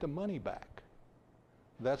going to get the money back?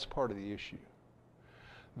 That's part of the issue.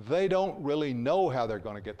 They don't really know how they're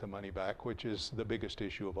going to get the money back, which is the biggest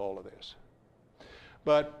issue of all of this.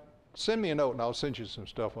 But send me a note and I'll send you some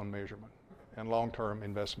stuff on measurement and long-term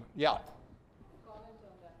investment. Yeah? Comment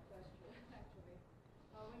on that question, actually.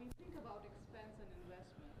 When you think about expense and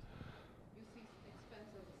investment, you see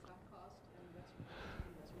expense as a sunk cost and investment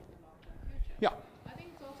as an long-term future. Yeah. I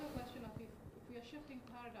think it's also a question of if we are shifting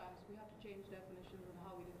paradigms, we have to change definitions on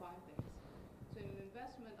how we define things. So in an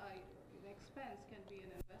investment, an expense can be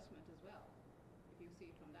an investment as well, if you see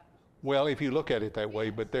it from that. Well, if you look at it that way,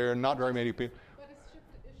 but there are not very many people. But it's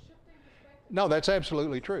shifting perspective. No, that's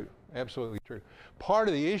absolutely true. Absolutely true. Part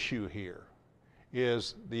of the issue here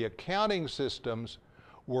is the accounting systems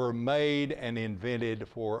were made and invented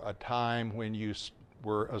for a time when you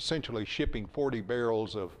were essentially shipping 40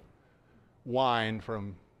 barrels of wine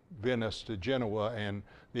from Venice to Genoa, and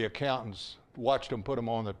the accountants watched them put them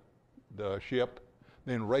on the ship,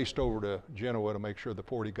 then raced over to Genoa to make sure the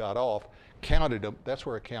 40 got off, counted them. That's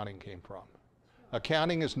where accounting came from.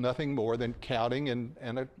 Accounting is nothing more than counting and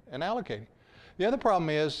allocating. The other problem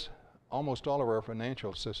is almost all of our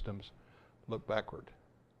financial systems look backward.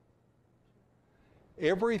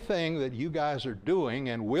 Everything that you guys are doing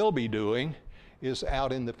and will be doing is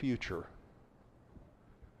out in the future.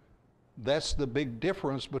 That's the big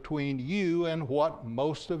difference between you and what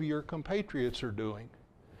most of your compatriots are doing.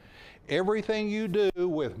 Everything you do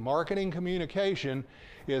with marketing communication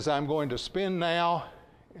is I'm going to spend now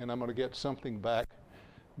and I'm going to get something back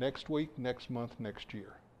next week, next month, next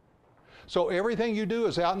year. So everything you do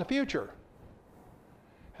is out in the future.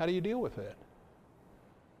 How do you deal with that?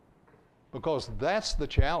 Because that's the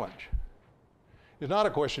challenge. It's not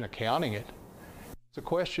a question of counting it. It's a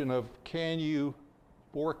question of, can you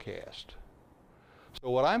forecast?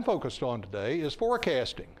 So what I'm focused on today is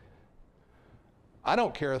forecasting. I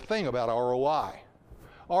don't care a thing about ROI.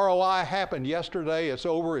 ROI happened yesterday, it's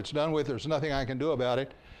over, it's done with, there's nothing I can do about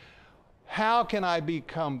it. How can I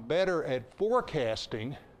become better at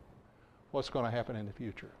forecasting what's going to happen in the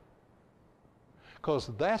future? Because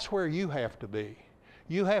that's where you have to be.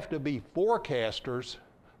 You have to be forecasters,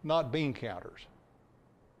 not bean counters.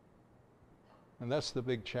 And that's the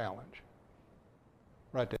big challenge.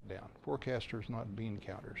 Write that down. Forecasters, not bean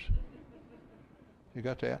counters. You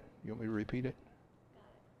got that? You want me to repeat it?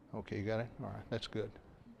 Okay, you got it? All right, that's good.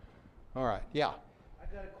 All right, yeah.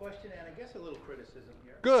 I got a question and I guess a little criticism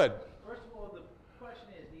here. Good. First of all, the question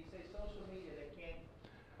is, do you say social media, they can't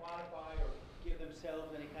quantify or give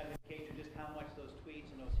themselves any kind of indication just how much those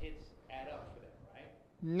tweets and those hits add up for them, right?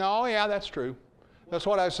 No, yeah, that's true. That's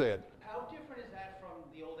what I said. How different is that from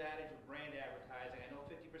the old adage of brand advertising? I know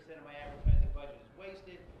 50% of my advertising budget is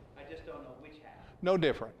wasted. I just don't know which half. No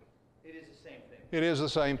different. It is the same thing. It is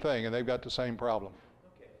the same thing, and they've got the same problem.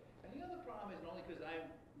 Okay. And the other problem is only because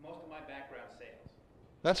most of my background sales.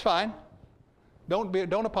 That's fine.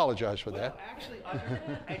 Don't apologize for that. Well, actually,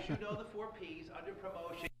 as you know, the 4 Ps, under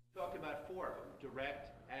promotion, you talked about 4 of them: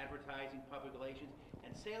 direct, advertising, public relations,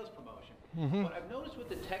 and sales promotion. Mm-hmm. But I've noticed with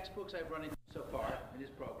the textbooks I've run into so far in this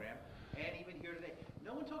program, and even here today,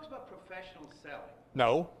 no one talks about professional selling.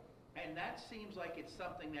 No. And that seems like it's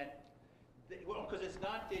something that, well, because it's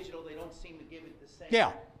not digital, they don't seem to give it the same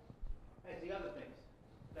Yeah. as the other things.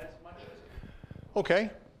 That's my criticism. Okay.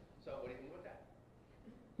 So what do you think about that?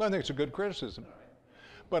 Well, I think it's a good criticism. All right.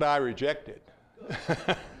 But I reject it.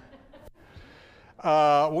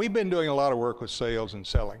 We've been doing a lot of work with sales and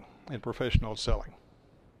selling and professional selling.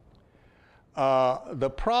 The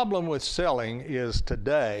problem with selling is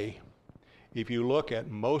today, if you look at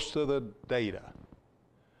most of the data,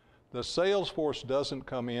 the sales force doesn't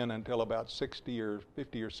come in until about 60 or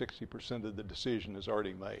 50 or 60% of the decision is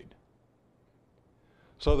already made.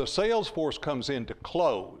 So the sales force comes in to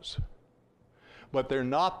close, but they're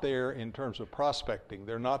not there in terms of prospecting.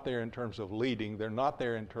 They're not there in terms of leading. They're not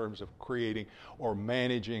there in terms of creating or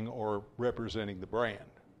managing or representing the brand.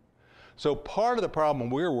 So part of the problem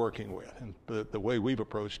we're working with, and the way we've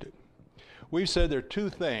approached it, we've said there are 2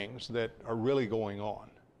 things that are really going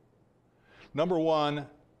on. Number one,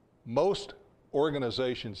 most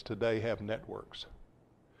organizations today have networks.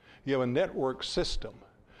 You have a network system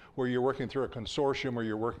where you're working through a consortium or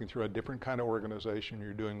you're working through a different kind of organization,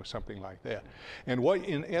 you're doing something like that. And what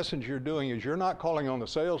in essence you're doing is you're not calling on the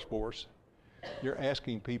sales force, you're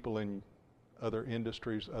asking people in other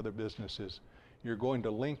industries, other businesses. You're going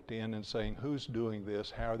to LinkedIn and saying who's doing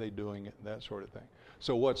this, how are they doing it, that sort of thing.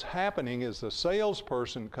 So what's happening is the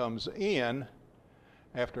salesperson comes in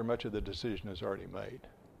after much of the decision is already made.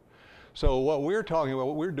 So what we're talking about,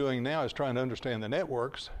 what we're doing now is trying to understand the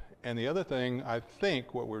networks. And the other thing, I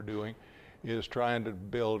think what we're doing is trying to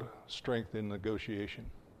build strength in negotiation.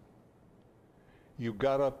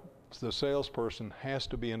 The salesperson has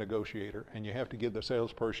to be a negotiator, and you have to give the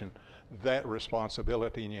salesperson that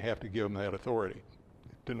responsibility, and you have to give them that authority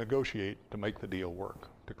to negotiate, to make the deal work,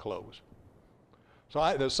 to close.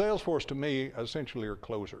 So the sales force to me essentially are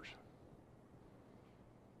closers,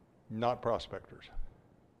 not prospectors.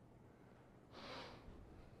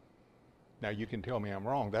 Now you can tell me I'm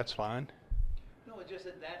wrong, that's fine. No, it's just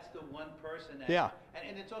that that's the one person that... Yeah.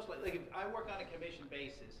 And it's also like if I work on a commission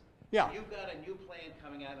basis. Yeah. You've got a new plan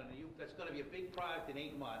coming out, that's going to be a big product in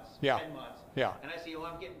 8 months, Yeah. 10 months. Yeah. And I say,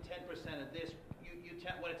 I'm getting 10% of this.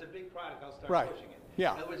 When it's a big product, I'll start Right. pushing it.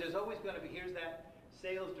 Yeah. In other words, there's always going to be, here's that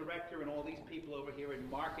sales director and all these people over here, and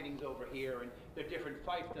marketing's over here, and they're different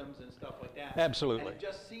fiefdoms and stuff like that. Absolutely. And it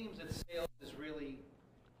just seems that sales is really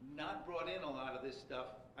not brought in a lot of this stuff,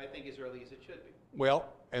 I think, as early as it should be. Well,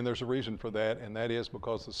 and there's a reason for that, and that is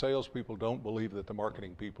because the salespeople don't believe that the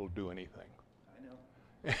marketing people do anything. I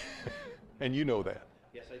know. And you know that.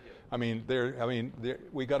 Yes, I do. I mean,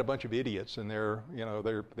 we got a bunch of idiots, and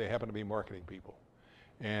they happen to be marketing people,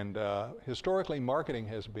 And historically, marketing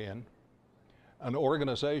has been an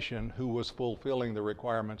organization who was fulfilling the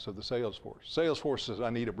requirements of the sales force. Sales force says, I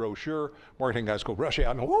need a brochure. Marketing guys go rush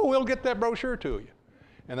out and, oh, we'll get that brochure to you.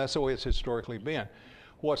 And that's the way it's historically been.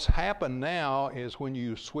 What's happened now is when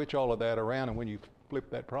you switch all of that around and when you flip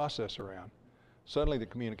that process around, suddenly the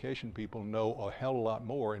communication people know a hell of a lot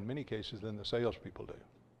more in many cases than the sales people do.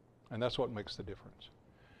 And that's what makes the difference.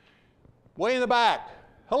 Way in the back.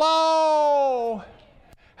 Hello.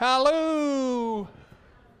 Hello.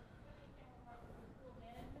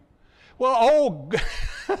 Well, oh,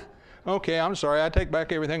 okay, I'm sorry. I take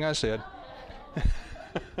back everything I said. I just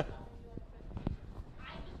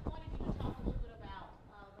wanted you to talk a little bit about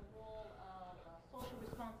the role of social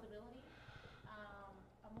responsibility,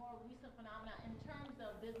 a more recent phenomenon in terms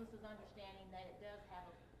of businesses understanding that it does have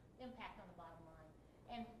an impact on the bottom line.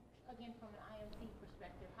 And again, from an IMC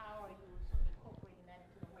perspective, how are you sort of incorporating that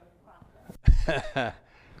into the whole process?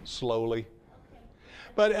 Slowly.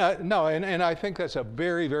 But no, and I think that's a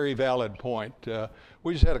very, very valid point.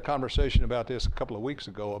 We just had a conversation about this a couple of weeks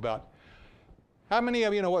ago about how many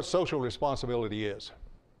of you know what social responsibility is?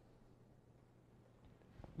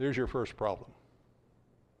 There's your first problem.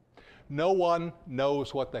 No one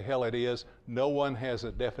knows what the hell it is. No one has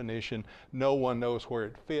a definition. No one knows where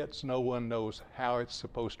it fits. No one knows how it's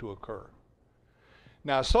supposed to occur.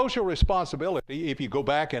 Now, social responsibility, if you go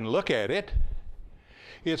back and look at it,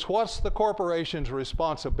 it's what's the corporation's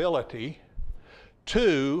responsibility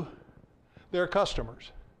to their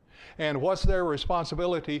customers and what's their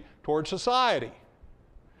responsibility towards society.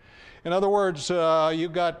 In other words,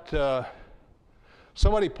 you've got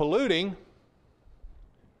somebody polluting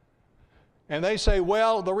and they say,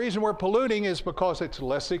 well, the reason we're polluting is because it's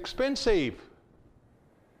less expensive.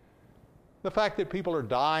 The fact that people are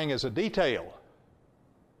dying is a detail.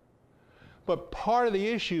 But part of the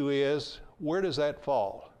issue is, where does that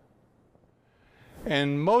fall?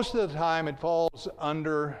 And most of the time it falls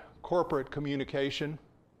under corporate communication,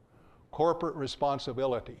 corporate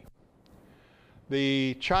responsibility.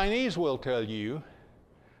 The Chinese will tell you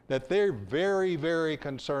that they're very, very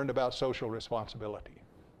concerned about social responsibility.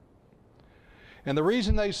 And the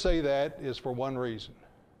reason they say that is for one reason.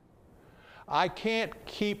 I can't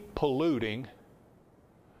keep polluting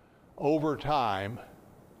over time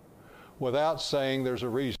without saying there's a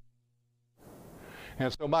reason.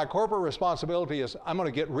 And so my corporate responsibility is I'm going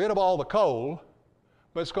to get rid of all the coal,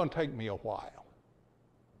 but it's going to take me a while.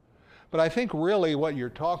 But I think really what you're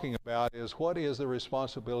talking about is what is the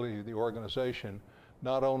responsibility of the organization,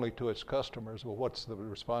 not only to its customers, but what's the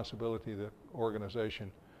responsibility of the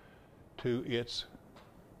organization to its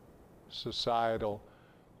societal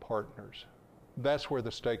partners. That's where the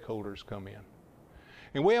stakeholders come in.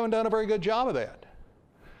 And we haven't done a very good job of that.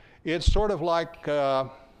 It's sort of like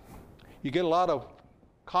you get a lot of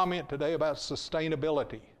comment today about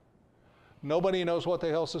sustainability. Nobody knows what the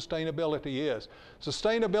hell sustainability is.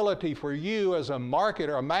 Sustainability for you as a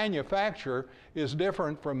marketer, a manufacturer, is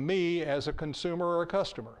different from me as a consumer or a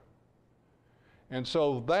customer. And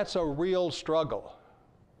so that's a real struggle.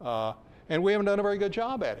 And we haven't done a very good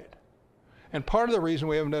job at it. And part of the reason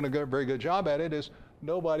we haven't done a very good job at it is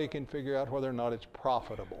nobody can figure out whether or not it's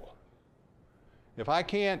profitable. If I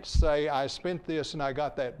can't say I spent this and I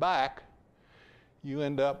got that back, you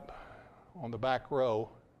end up on the back row,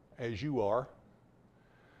 as you are,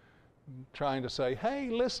 trying to say, hey,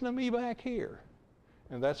 listen to me back here.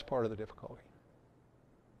 And that's part of the difficulty.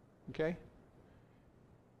 Okay?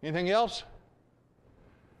 Anything else?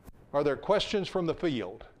 Are there questions from the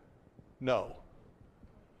field? No.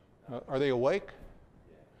 Are they awake?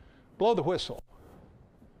 Blow the whistle.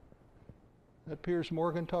 That Piers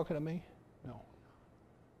Morgan talking to me? No.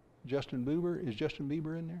 Justin Bieber? Is Justin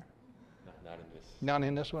Bieber in there? Not in this. Not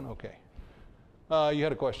in this one? Okay. You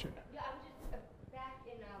had a question. Yeah, I was just back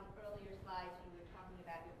in earlier slides. You were talking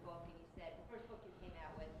about your book, and you said the first book you came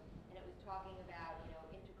out with, and it was talking about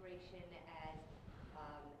integration as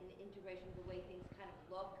integration of the way things kind of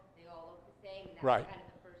look. They all look the same. And that Right. was kind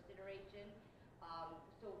of the first iteration.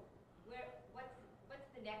 So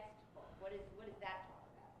what's the next book? What is that talk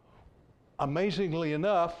about? Amazingly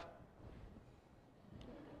enough,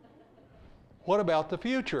 what about the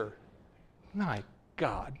future? My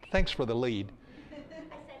God, thanks for the lead.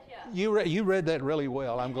 You read that really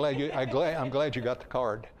well. I'm glad you got the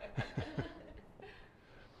card.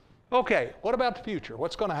 Okay, what about the future?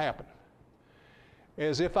 What's going to happen?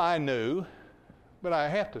 As if I knew, but I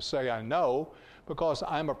have to say I know because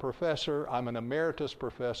I'm a professor. I'm an emeritus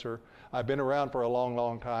professor. I've been around for a long,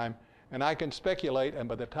 long time, and I can speculate, and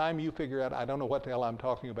by the time you figure out I don't know what the hell I'm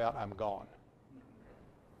talking about, I'm gone.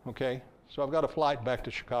 Okay? So I've got a flight back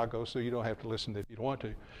to Chicago, so you don't have to listen if you don't want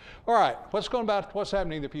to. All right, what's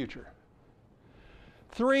happening in the future?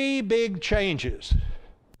 3 big changes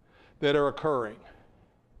that are occurring,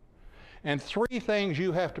 and 3 things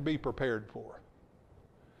you have to be prepared for.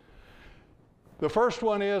 The first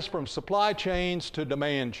one is from supply chains to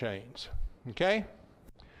demand chains, okay?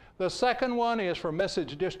 The second one is from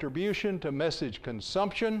message distribution to message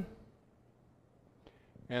consumption.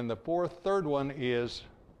 And the third one is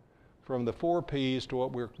from the 4 Ps to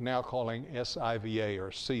what we're now calling SIVA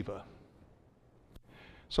or SIVA.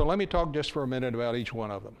 So let me talk just for a minute about each one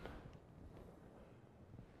of them.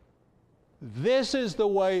 This is the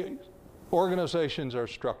way organizations are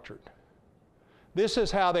structured. This is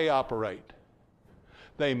how they operate.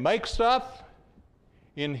 They make stuff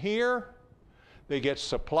in here. They get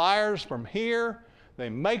suppliers from here. They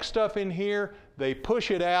make stuff in here. They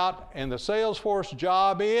push it out. And the sales force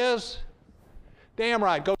job is, damn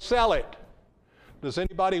right, go sell it. Does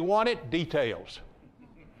anybody want it? Details.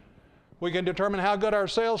 We can determine how good our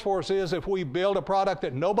sales force is if we build a product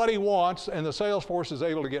that nobody wants and the sales force is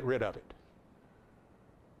able to get rid of it.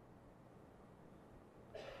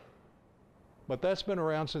 But that's been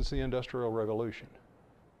around since the Industrial Revolution.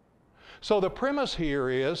 So the premise here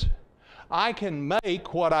is, I can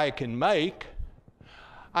make what I can make.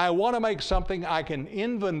 I want to make something I can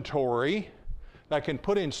inventory, that I can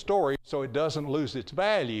put in storage so it doesn't lose its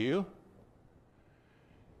value.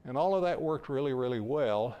 And all of that worked really, really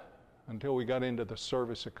well until we got into the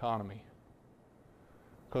service economy.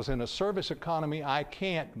 Because in a service economy, I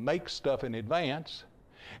can't make stuff in advance,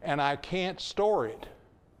 and I can't store it.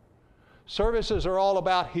 Services are all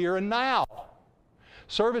about here and now.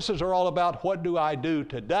 Services are all about what do I do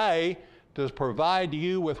today to provide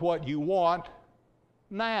you with what you want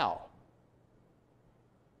now.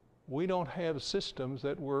 We don't have systems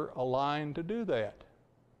that were aligned to do that.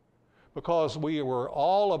 Because we were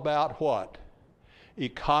all about what?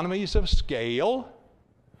 Economies of scale,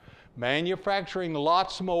 manufacturing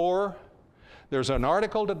lots more. There's an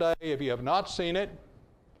article today, if you have not seen it,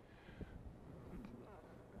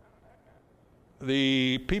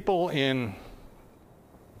 the people in,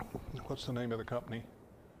 what's the name of the company?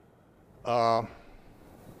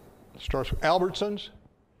 Starts with Albertsons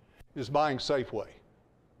is buying Safeway.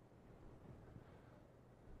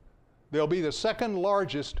 They'll be the second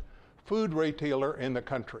largest food retailer in the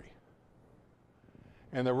country.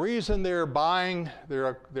 And the reason they're buying,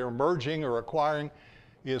 they're merging or acquiring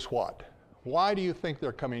is what? Why do you think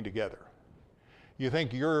they're coming together? You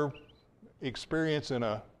think your experience in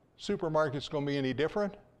a supermarket is going to be any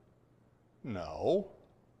different? No.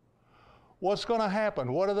 What's going to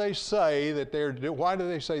happen? What do they say that why do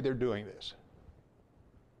they say they're doing this?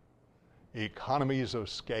 Economies of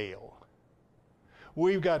scale.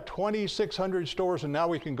 We've got 2,600 stores and now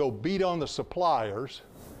we can go beat on the suppliers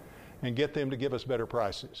and get them to give us better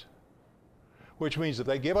prices. Which means if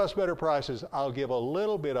they give us better prices, I'll give a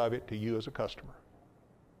little bit of it to you as a customer.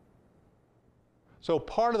 So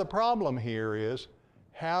part of the problem here is,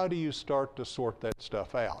 how do you start to sort that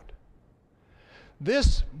stuff out?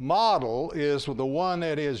 This model is the one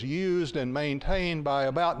that is used and maintained by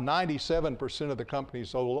about 97% of the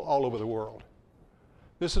companies all over the world.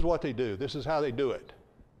 This is what they do. This is how they do it.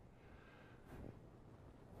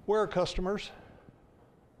 Where are customers?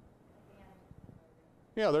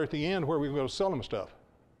 Yeah, they're at the end where we're going to sell them stuff.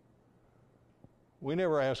 We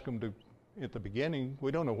never ask them to, at the beginning,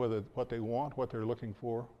 we don't know what they want, what they're looking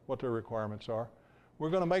for, what their requirements are.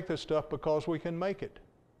 We're going to make this stuff because we can make it.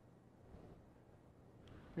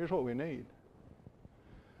 Here's what we need.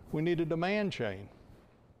 We need a demand chain.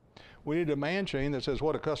 We need a demand chain that says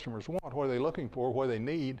what do customers want, what are they looking for, what do they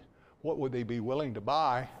need, what would they be willing to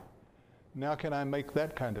buy. Now can I make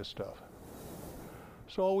that kind of stuff?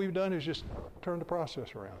 So all we've done is just turn the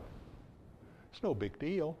process around. It's no big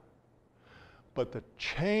deal. But the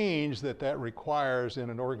change that requires in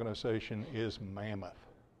an organization is mammoth.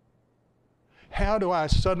 How do I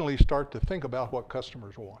suddenly start to think about what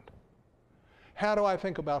customers want? How do I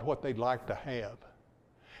think about what they'd like to have?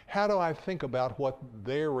 How do I think about what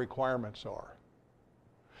their requirements are?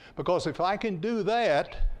 Because if I can do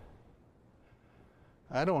that,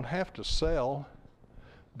 I don't have to sell.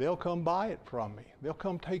 They'll come buy it from me. They'll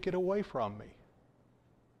come take it away from me.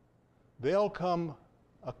 They'll come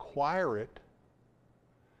acquire it,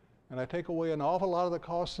 and I take away an awful lot of the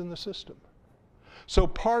costs in the system. So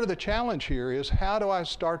part of the challenge here is, how do I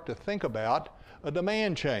start to think about a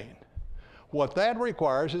demand chain? What that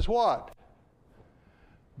requires is what?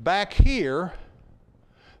 Back here,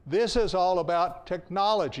 this is all about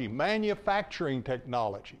technology, manufacturing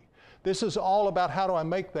technology. This is all about how do I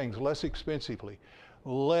make things less expensively,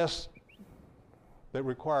 less that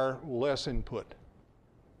require less input.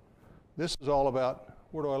 This is all about,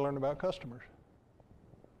 where do I learn about customers?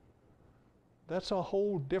 That's a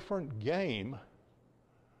whole different game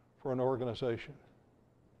for an organization.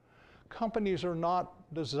 Companies are not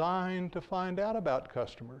designed to find out about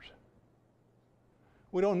customers.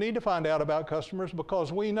 We don't need to find out about customers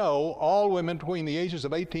because we know all women between the ages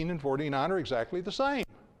of 18 and 49 are exactly the same.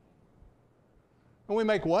 And we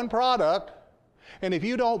make one product, and if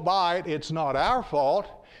you don't buy it, it's not our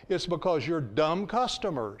fault. It's because you're dumb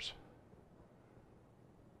customers.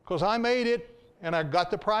 Because I made it, and I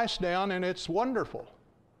got the price down, and it's wonderful.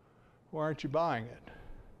 Why aren't you buying it?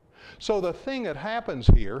 So the thing that happens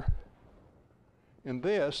here in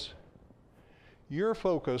this, your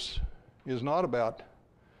focus is not about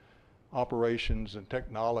operations and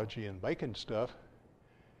technology and making stuff.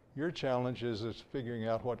 Your challenge is figuring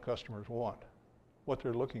out what customers want, what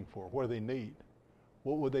they're looking for, what do they need,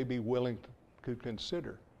 what would they be willing to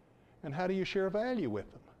consider, and how do you share value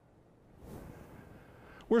with them?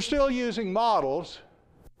 We're still using models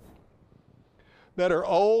that are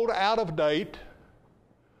old, out of date,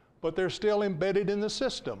 but they're still embedded in the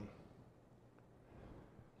system.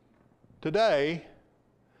 Today,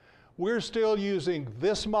 we're still using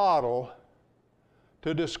this model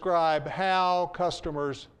to describe how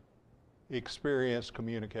customers experience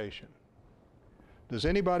communication. Does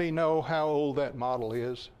anybody know how old that model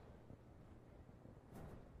is?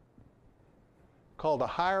 Called the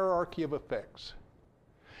hierarchy of effects.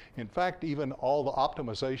 In fact, even all the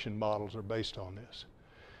optimization models are based on this.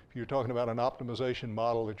 If you're talking about an optimization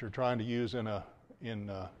model that you're trying to use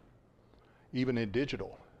even in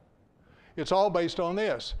digital, it's all based on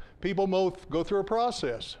this. People go through a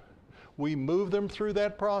process. We move them through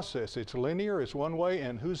that process. It's linear, it's one way,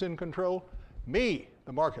 and who's in control? Me,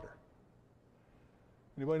 the marketer.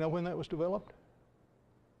 Anybody know when that was developed?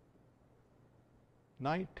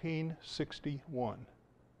 1961.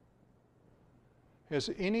 Has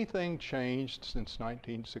anything changed since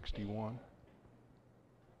 1961?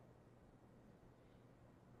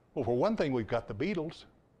 Well, for one thing, we've got the Beatles,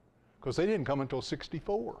 because they didn't come until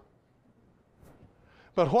 64.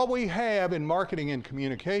 But what we have in marketing and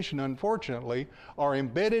communication, unfortunately, are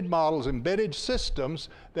embedded models, embedded systems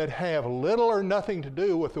that have little or nothing to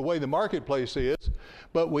do with the way the marketplace is,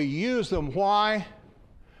 but we use them. Why?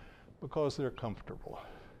 Because they're comfortable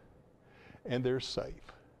and they're safe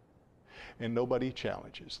and nobody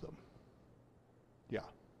challenges them. Yeah.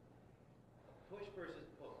 Push versus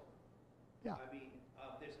pull. Yeah. I mean,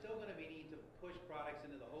 there's still going to be need to push products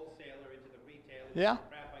into the wholesaler, into the retailer. Yeah.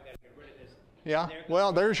 Crap, I got to get rid of this. Yeah.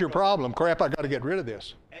 Well, there's your problem. Crap, I got to get rid of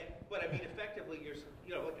this. But I mean, effectively,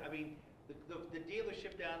 the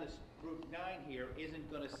dealership down this Route 9 here isn't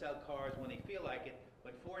going to sell cars when they feel like it.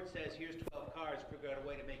 When Ford says, here's 12 cars, figure out a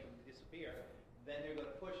way to make them disappear, then they're going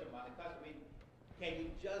to push them on the customer. I mean, can you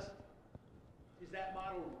just, is that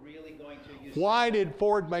model really going to use? Why did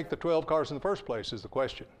Ford make the 12 cars in the first place is the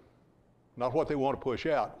question. Not what they want to push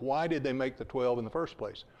out. Why did they make the 12 in the first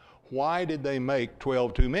place? Why did they make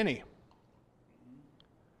 12 too many?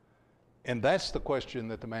 And that's the question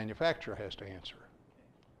that the manufacturer has to answer.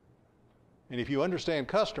 And if you understand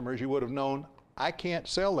customers, you would have known, I can't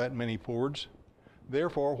sell that many Fords,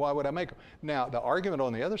 therefore, why would I make them? Now, the argument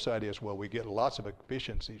on the other side is, well, we get lots of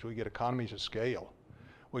efficiencies. We get economies of scale.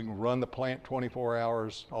 We can run the plant 24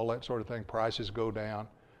 hours, all that sort of thing. Prices go down.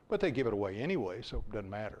 But they give it away anyway, so it doesn't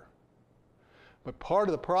matter. But part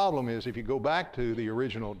of the problem is, if you go back to the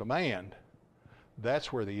original demand,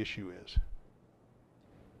 that's where the issue is.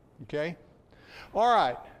 Okay? All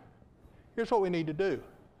right. Here's what we need to do.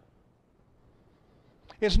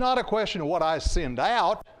 It's not a question of what I send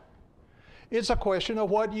out. It's a question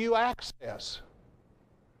of what you access.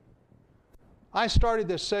 I started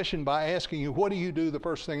this session by asking you, what do you do the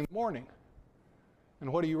first thing in the morning?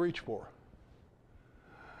 And what do you reach for?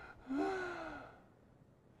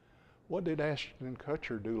 What did Ashton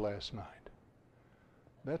Kutcher do last night?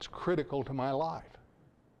 That's critical to my life.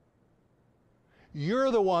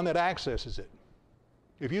 You're the one that accesses it.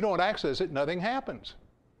 If you don't access it, nothing happens.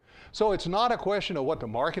 So it's not a question of what the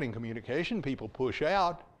marketing communication people push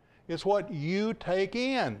out. It's what you take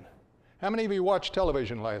in. How many of you watched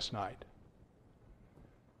television last night?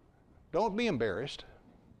 Don't be embarrassed.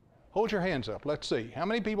 Hold your hands up. Let's see. How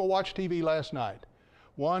many people watched TV last night?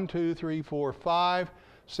 1, 2, 3, 4, 5,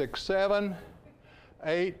 6, 7,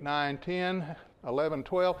 8, 9, 10, 11,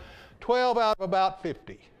 12. 12 out of about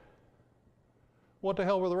 50. What the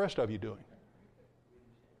hell were the rest of you doing?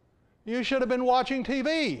 You should have been watching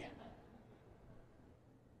TV.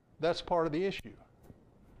 That's part of the issue.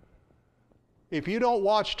 If you don't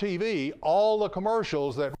watch TV, all the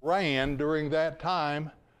commercials that ran during that time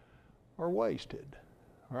are wasted,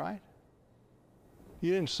 right?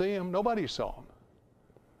 You didn't see them. Nobody saw them.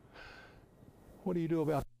 What do you do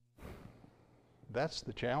about that? That's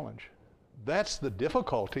the challenge. That's the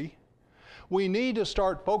difficulty. We need to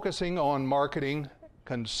start focusing on marketing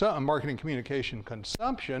communication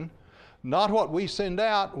consumption, not what we send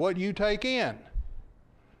out, what you take in.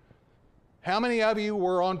 How many of you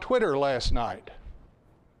were on Twitter last night?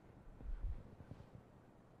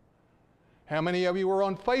 How many of you were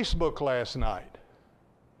on Facebook last night?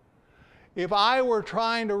 If I were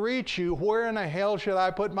trying to reach you, where in the hell should I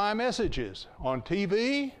put my messages? On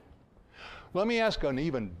TV? Let me ask an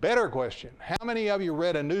even better question. How many of you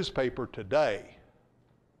read a newspaper today?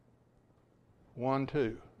 1,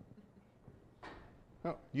 2.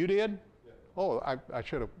 Oh, you did? Yeah. Oh, I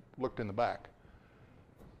should have looked in the back.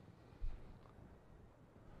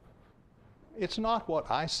 It's not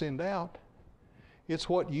what I send out. It's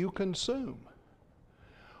what you consume.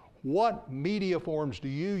 What media forms do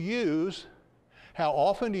you use? How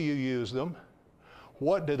often do you use them?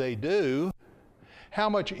 What do they do? How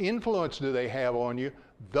much influence do they have on you?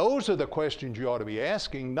 Those are the questions you ought to be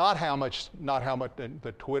asking, not how much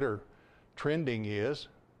the Twitter trending is.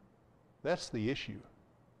 That's the issue.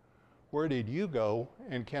 Where did you go,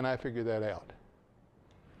 and can I figure that out?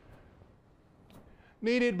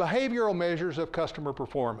 Needed behavioral measures of customer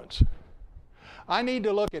performance. I need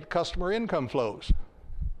to look at customer income flows.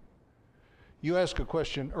 You asked a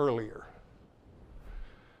question earlier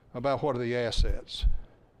about what are the assets.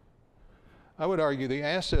 I would argue the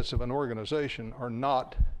assets of an organization are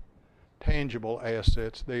not tangible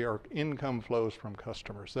assets. They are income flows from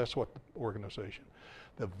customers. That's what the organization.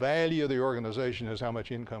 The value of the organization is how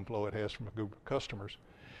much income flow it has from a group of customers,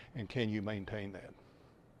 and can you maintain that?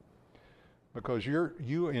 Because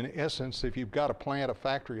you in essence, if you've got a plant, a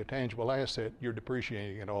factory, a tangible asset, you're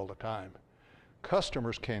depreciating it all the time.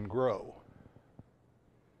 Customers can grow.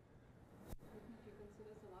 You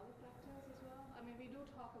consider some other factors as well? I mean, we do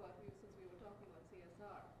talk about, since we were talking about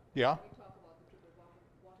CSR. Yeah. We talk about the triple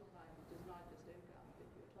bottom line, which is not just income.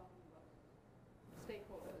 If you're talking about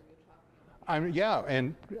stakeholders, you're talking about. Yeah,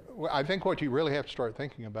 and I think what you really have to start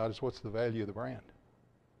thinking about is what's the value of the brand.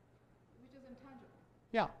 Which is intangible.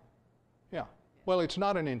 Yeah. Yeah. Well, it's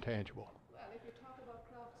not an intangible. Well, if you talk about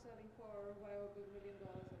Kraft selling for whatever $1 million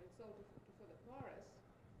that it sold to Philip Morris,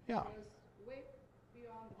 Yeah. it was way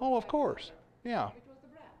beyond. Oh, of course. Yeah. It was the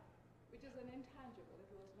brand, which is an intangible. It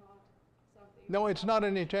was not something. No, it's not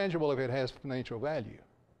an intangible if it has financial value.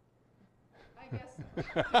 I guess. I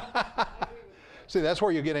agree with you. See, that's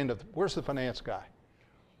where you get into, where's the finance guy?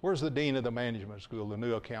 Where's the dean of the management school, the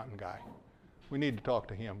new accountant guy? We need to talk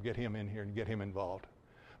to him, get him in here and get him involved.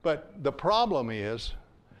 But the problem is,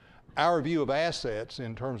 our view of assets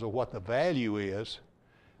in terms of what the value is,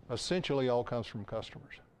 essentially all comes from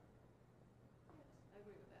customers. I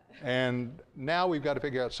agree with that. And now we've got to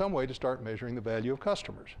figure out some way to start measuring the value of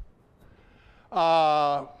customers.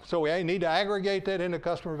 So we need to aggregate that into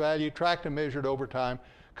customer value, tracked and measured over time,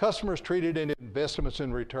 customers treated in investments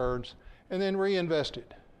and returns, and then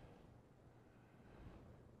reinvested.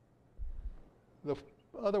 The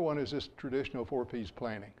other one is this traditional 4 Ps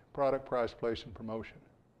planning: product, price, place, and promotion.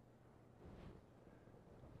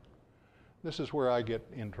 This is where I get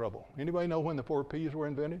in trouble. Anybody know when the 4 Ps were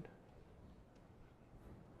invented?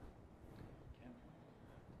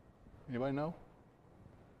 Anybody know?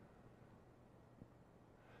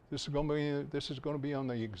 This is going to be on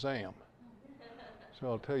the exam. So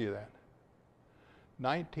I'll tell you that.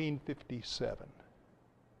 1957.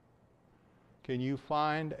 Can you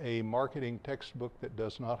find a marketing textbook that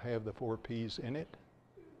does not have the 4 Ps in it?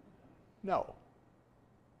 No.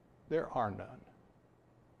 There are none.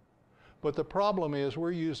 But the problem is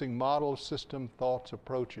we're using model system thoughts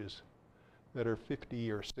approaches that are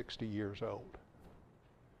 50 or 60 years old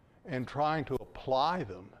and trying to apply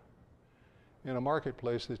them in a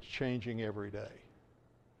marketplace that's changing every day.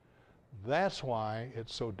 That's why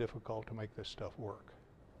it's so difficult to make this stuff work.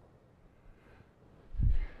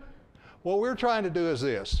 What we're trying to do is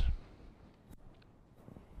this.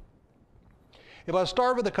 If I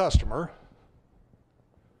start with the customer,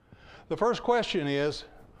 the first question is,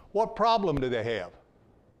 what problem do they have?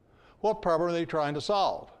 What problem are they trying to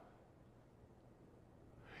solve?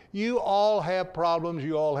 You all have problems,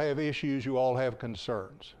 you all have issues, you all have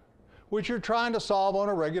concerns, which you're trying to solve on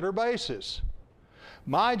a regular basis.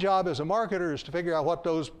 My job as a marketer is to figure out what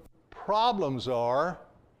those problems are,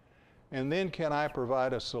 and then can I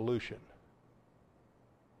provide a solution?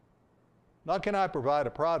 Not can I provide a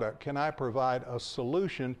product, can I provide a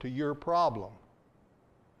solution to your problem?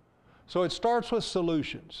 So it starts with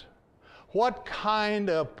solutions. What kind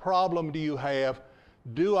of problem do you have?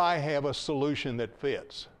 Do I have a solution that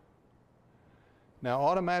fits? Now,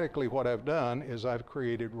 automatically what I've done is I've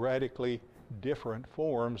created radically different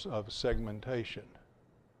forms of segmentation.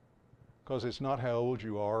 Because it's not how old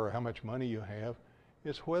you are or how much money you have,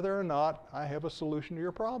 it's whether or not I have a solution to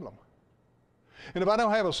your problem. And if I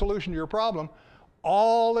don't have a solution to your problem,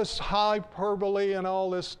 all this hyperbole and all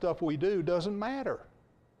this stuff we do doesn't matter.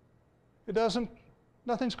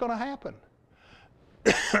 Nothing's going to happen.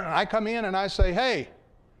 I come in and I say, hey,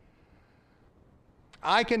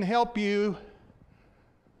 I can help you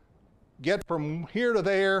get from here to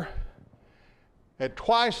there at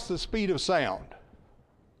twice the speed of sound.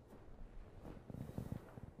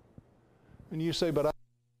 And you say, but I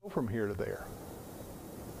can't go from here to there.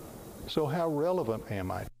 So how relevant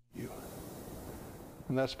am I to you?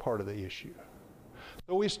 And that's part of the issue.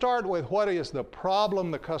 So we start with what is the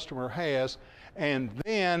problem the customer has, and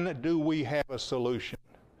then do we have a solution?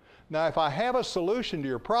 Now, if I have a solution to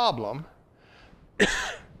your problem, a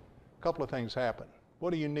couple of things happen.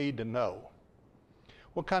 What do you need to know?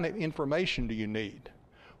 What kind of information do you need?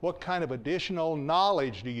 What kind of additional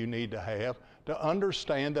knowledge do you need to have to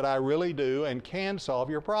understand that I really do and can solve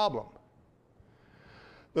your problem?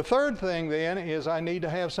 The third thing then is I need to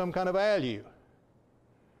have some kind of value.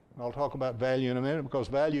 I'll talk about value in a minute because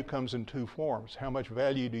value comes in two forms. How much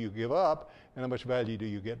value do you give up and how much value do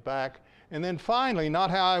you get back? And then finally,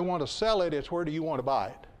 not how I want to sell it, it's where do you want to buy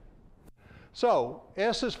it? So,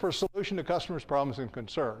 S is for solution to customers' problems and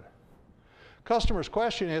concern. Customer's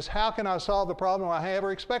question is, how can I solve the problem I have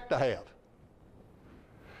or expect to have?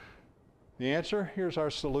 The answer, here's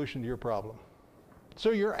our solution to your problem.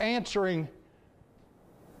 So you're answering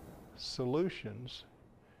solutions.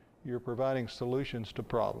 You're providing solutions to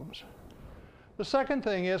problems. The second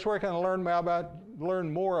thing is, where can I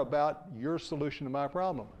learn more about your solution to my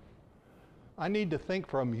problem? I need to think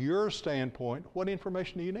from your standpoint, what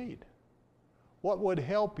information do you need? What would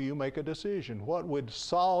help you make a decision? What would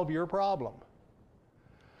solve your problem?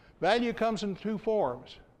 Value comes in two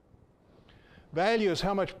forms. Value is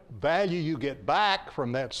how much value you get back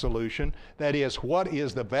from that solution. That is, what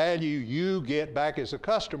is the value you get back as a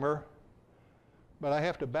customer? But I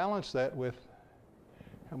have to balance that with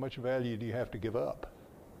how much value do you have to give up?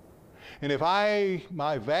 And if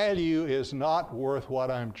my value is not worth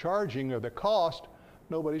what I'm charging or the cost,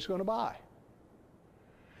 nobody's going to buy.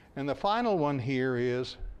 And the final one here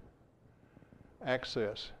is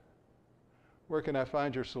access. Where can I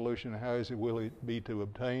find your solution and how easy will it be to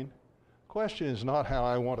obtain? Question is not how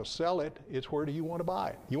I want to sell it, it's where do you want to buy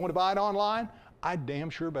it? You want to buy it online? I damn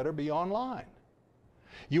sure better be online.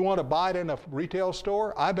 You want to buy it in a retail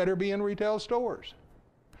store? I better be in retail stores.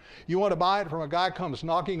 You want to buy it from a guy comes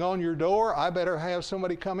knocking on your door? I better have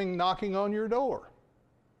somebody coming knocking on your door.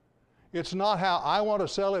 It's not how I want to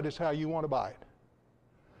sell it, it's how you want to buy it.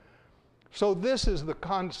 So this is the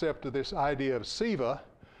concept of this idea of SIVA,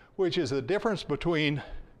 which is the difference between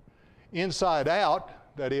inside out,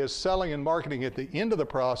 that is selling and marketing at the end of the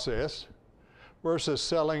process, versus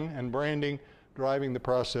selling and branding, driving the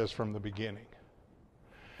process from the beginning.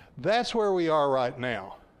 That's where we are right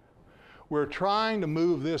now. We're trying to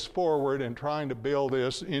move this forward and trying to build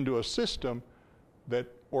this into a system that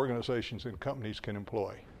organizations and companies can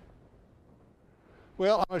employ.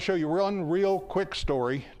 Well, I'm going to show you one real quick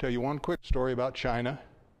story, tell you one quick story about China.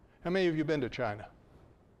 How many of you have been to China?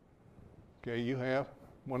 Okay, you have.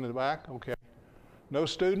 One in the back? Okay. No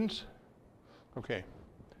students? Okay.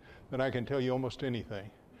 Then I can tell you almost anything.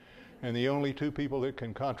 And the only two people that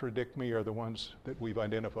can contradict me are the ones that we've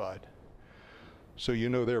identified. So you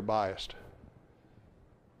know they're biased.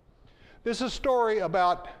 This is a story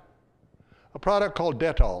about a product called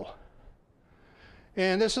Dettol.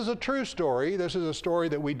 And this is a true story. This is a story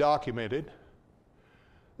that we documented.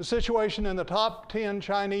 The situation in the top 10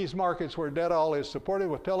 Chinese markets where Dettol is supported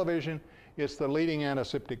with television, it's the leading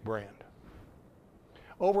antiseptic brand.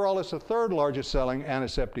 Overall, it's the third largest selling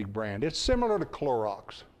antiseptic brand. It's similar to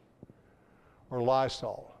Clorox or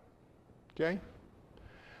Lysol. Okay?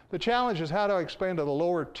 The challenge is how to expand to the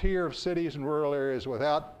lower tier of cities and rural areas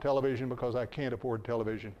without television because I can't afford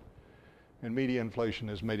television. And media inflation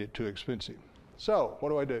has made it too expensive. So,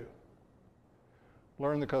 what do?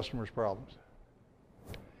 Learn the customer's problems.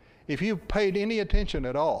 If you've paid any attention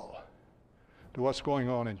at all to what's going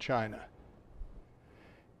on in China,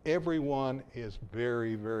 everyone is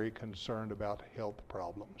very, very concerned about health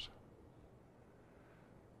problems.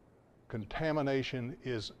 Contamination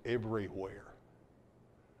is everywhere.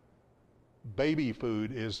 Baby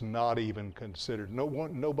food is not even considered.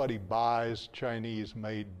 Nobody buys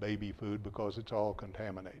Chinese-made baby food because it's all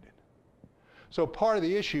contaminated. So part of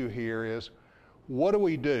the issue here is, what do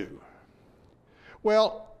we do?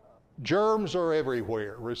 Well, germs are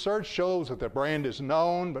everywhere. Research shows that the brand is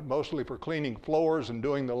known, but mostly for cleaning floors and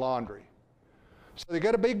doing the laundry. So they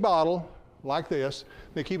get a big bottle like this,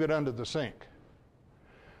 they keep it under the sink.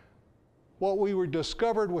 What we were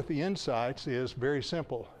discovered with the insights is very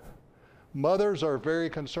simple. Mothers are very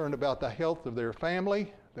concerned about the health of their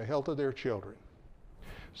family, the health of their children.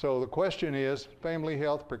 So the question is, family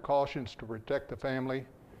health precautions to protect the family.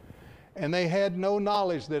 And they had no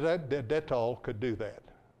knowledge that Dettol could do that,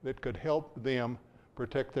 that could help them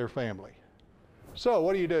protect their family. So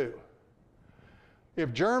what do?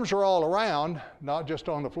 If germs are all around, not just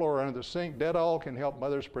on the floor or under the sink, Dettol can help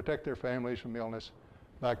mothers protect their families from illness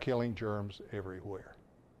by killing germs everywhere.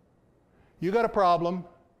 You got a problem,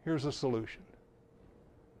 here's a solution.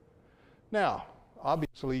 Now,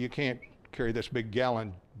 obviously you can't carry this big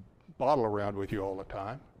gallon bottle around with you all the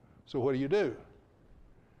time. So what do?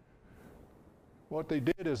 What they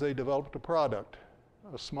did is they developed a product,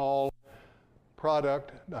 a small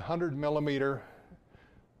product, 100 milliliter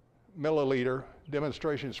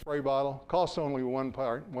demonstration spray bottle, costs only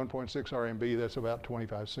 1.6 RMB, that's about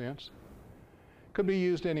 25 cents. Could be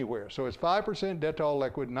used anywhere. So it's 5% Dettol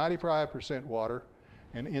liquid, 95% water,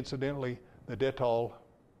 and incidentally, the Dettol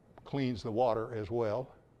cleans the water as well.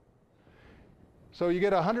 So you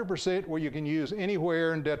get 100% where you can use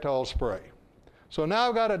anywhere in Dettol spray. So now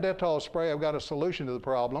I've got a Dettol spray, I've got a solution to the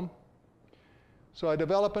problem. So I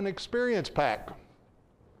develop an experience pack.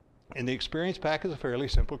 And the experience pack is a fairly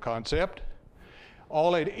simple concept.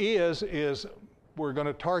 All it is we're going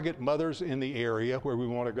to target mothers in the area where we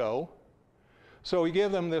want to go. So we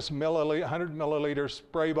give them this 100 milliliter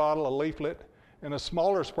spray bottle, a leaflet, and a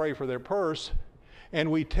smaller spray for their purse. And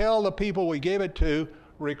we tell the people we gave it to,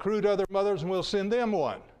 recruit other mothers and we'll send them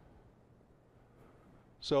one.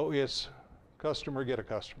 So it's customer get a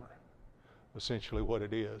customer, essentially what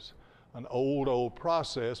it is. An old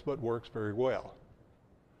process, but works very well.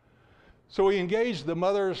 So we engage the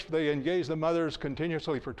mothers, they engage the mothers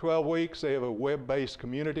continuously for 12 weeks. They have a web-based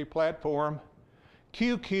community platform.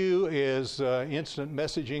 QQ is instant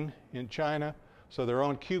messaging in China, so they're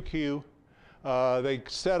on QQ. They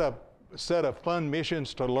set up fun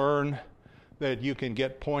missions to learn that you can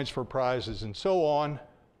get points for prizes and so on.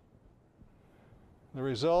 The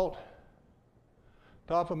result,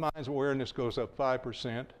 top of mind awareness goes up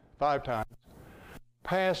 5%, 5 times.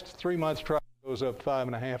 Past 3 months trial goes up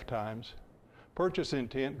 5.5 times. Purchase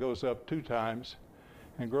intent goes up 2 times,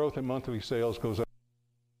 and growth in monthly sales goes up.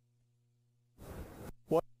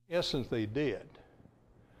 What in essence they did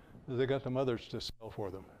is they got the mothers to sell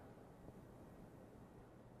for them.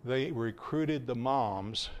 They recruited the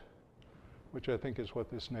moms, which I think is what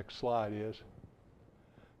this next slide is.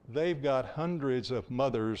 They've got hundreds of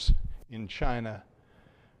mothers in China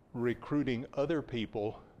recruiting other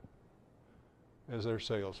people as their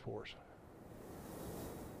sales force.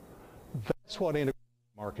 That's what integrated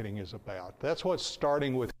marketing is about. That's what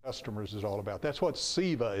starting with customers is all about. That's what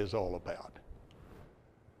SIVA is all about.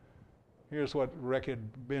 Here's what Rekid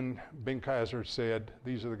Benkaiser said.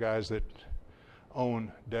 These are the guys that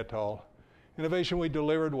own Dettol. Innovation we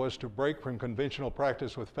delivered was to break from conventional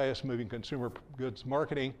practice with fast-moving consumer goods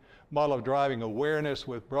marketing, model of driving awareness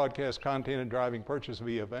with broadcast content and driving purchase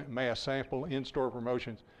via mass sample, in-store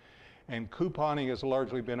promotions, and couponing has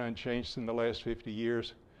largely been unchanged in the last 50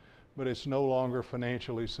 years. But it's no longer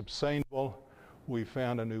financially sustainable. We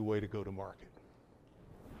found a new way to go to market.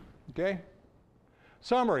 Okay?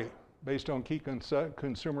 Summary, based on key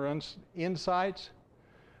consumer insights,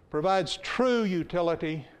 provides true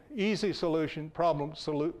utility, easy solution, problem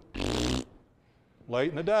late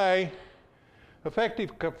in the day,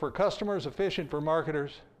 effective for customers, efficient for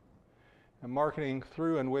marketers, and marketing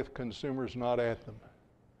through and with consumers, not at them.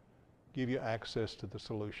 Give you access to the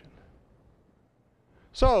solution.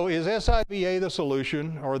 So, is SIVA the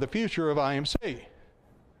solution or the future of IMC?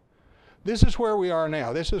 This is where we are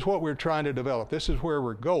now. This is what we're trying to develop. This is where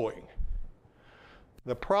we're going.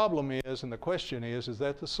 The problem is, and the question is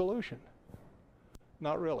that the solution?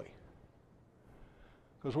 Not really.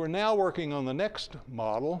 Because we're now working on the next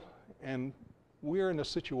model, and we're in a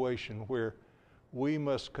situation where we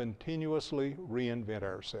must continuously reinvent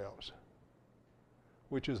ourselves,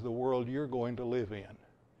 which is the world you're going to live in.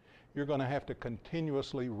 You're going to have to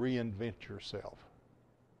continuously reinvent yourself.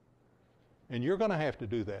 And you're going to have to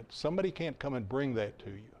do that. Somebody can't come and bring that to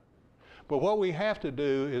you. But what we have to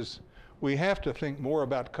do is we have to think more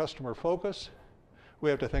about customer focus. We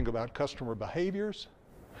have to think about customer behaviors.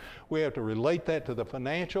 We have to relate that to the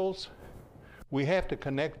financials. We have to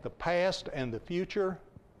connect the past and the future.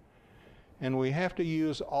 and we have to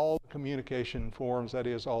use all the communication forms, that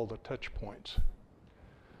is, all the touch points.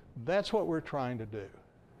 That's what we're trying to do.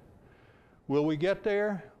 Will we get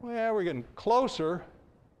there? Well, we're getting closer,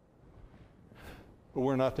 but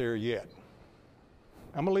we're not there yet.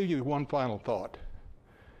 I'm going to leave you with one final thought.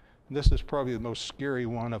 This is probably the most scary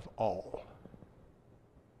one of all.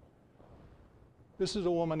 This is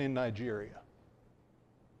a woman in Nigeria.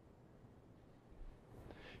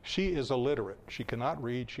 She is illiterate. She cannot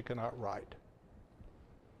read, she cannot write.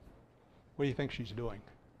 What do you think she's doing?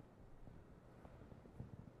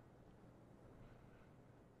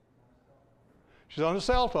 She's on a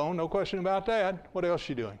cell phone, no question about that. What else is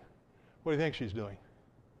she doing? What do you think she's doing?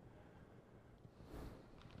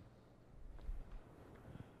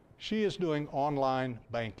 She is doing online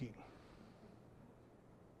banking.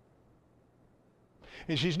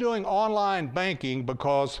 And she's doing online banking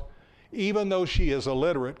because even though she is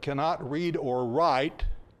illiterate, cannot read or write,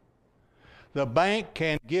 the bank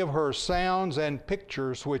can give her sounds and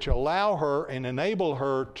pictures which allow her and enable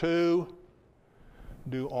her to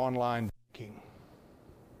do online banking.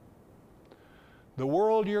 The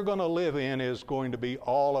world you're going to live in is going to be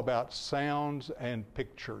all about sounds and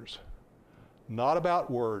pictures, not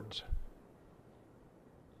about words.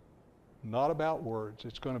 Not about words.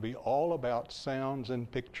 It's going to be all about sounds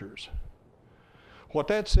and pictures. What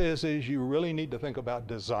that says is you really need to think about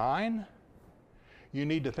design. You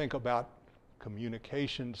need to think about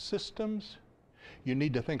communication systems. You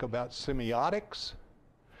need to think about semiotics.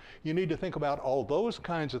 You need to think about all those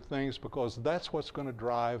kinds of things because that's what's going to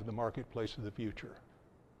drive the marketplace of the future.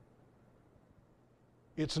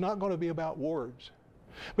 It's not going to be about words.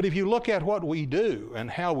 But if you look at what we do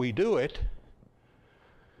and how we do it,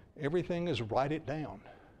 everything is write it down.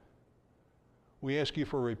 We ask you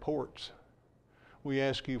for reports. We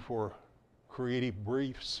ask you for creative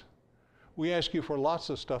briefs. We ask you for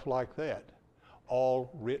lots of stuff like that,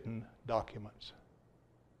 all written documents.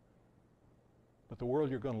 But the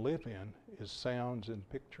world you're going to live in is sounds and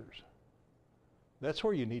pictures. That's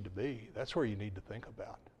where you need to be. That's where you need to think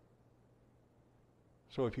about.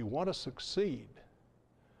 So if you want to succeed,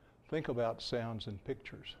 think about sounds and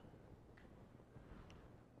pictures.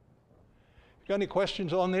 If you got any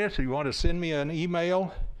questions on this, or you want to send me an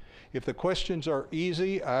email, if the questions are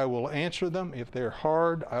easy, I will answer them. If they're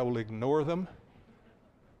hard, I will ignore them.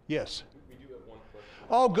 Yes? We do have one question.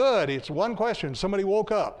 Oh, good. It's one question. Somebody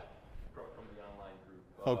woke up. From the online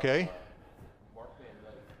group. Okay. Mark Van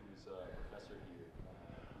Dyke, who's a professor here.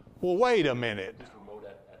 Well, wait a minute. He's remote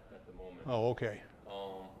at the moment. Oh, okay.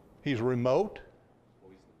 He's remote?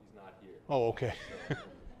 Well, he's not here. Oh, okay.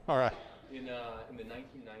 All right. In the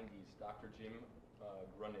 1990s, Dr. Jim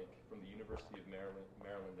Grunick from the University of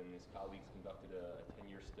Maryland and his colleagues conducted a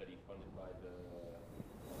 10-year study funded by the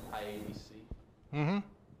IABC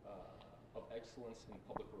of excellence in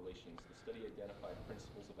public relations. The study identified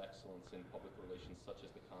principles of excellence in public relations, such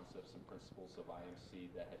as the concepts and principles of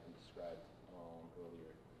IMC that had been described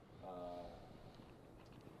earlier.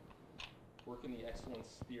 Work in the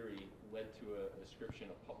excellence theory led to a description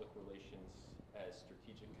of public relations as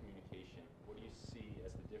strategic communication. What do you see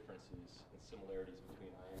as the differences and similarities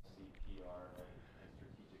between IMC, PR, and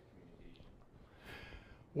strategic communication?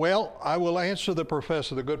 Well, I will answer the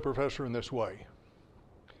good professor, in this way.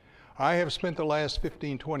 I have spent the last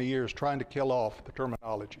 15, 20 years trying to kill off the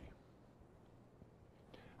terminology.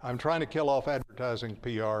 I'm trying to kill off advertising,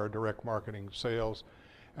 PR, direct marketing, sales,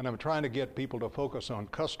 and I'm trying to get people to focus on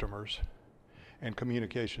customers and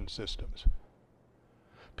communication systems.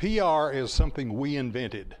 PR is something we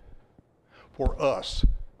invented for us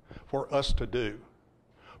to do,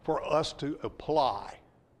 for us to apply.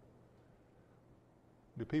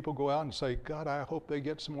 Do people go out and say, God, I hope they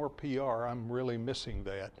get some more PR, I'm really missing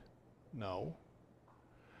that? No.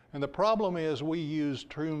 And the problem is we use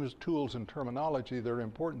terms, tools, and terminology that are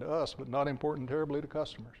important to us, but not important terribly to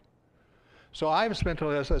customers. So I've spent,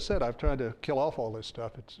 as I said, I've tried to kill off all this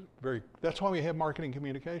stuff. That's why we have marketing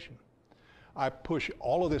communication. I push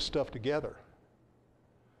all of this stuff together,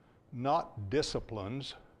 not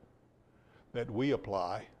disciplines that we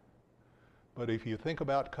apply, but if you think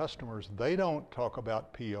about customers, they don't talk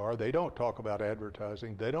about PR, they don't talk about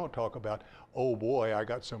advertising, they don't talk about, oh boy, I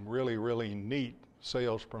got some really, really neat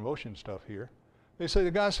sales promotion stuff here. They say,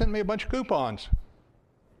 the guy sent me a bunch of coupons.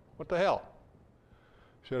 What the hell?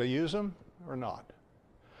 Should I use them or not?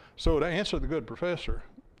 So to answer the good professor,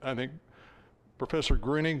 I think Professor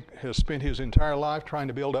Gruning has spent his entire life trying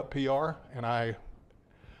to build up PR, and I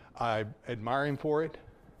admire him for it,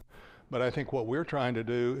 but I think what we're trying to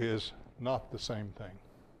do is not the same thing.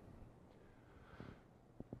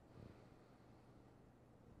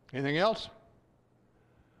 Anything else?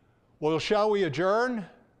 Well, shall we adjourn,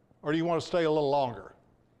 or do you want to stay a little longer?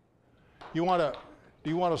 Do you want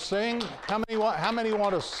to sing? How many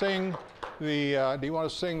want to sing the? Do you want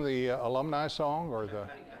to sing the alumni song or the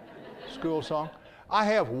school song? I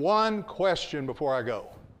have one question before I go.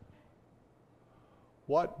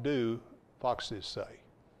 What do foxes say?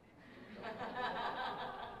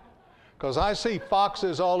 Because I see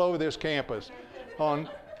foxes all over this campus.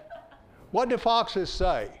 What do foxes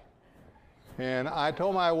say? And I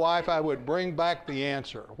told my wife I would bring back the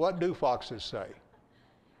answer. What do foxes say?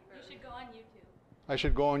 You should go on YouTube. I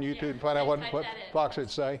should go on YouTube and find out what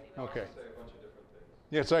foxes say? Okay.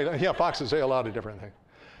 Yeah, foxes say a lot of different things.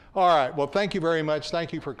 All right. Well, thank you very much.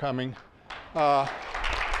 Thank you for coming. I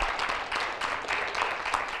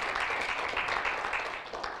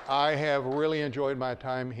have really enjoyed my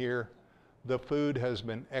time here. The food has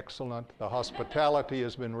been excellent. The hospitality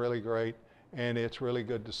has been really great. And it's really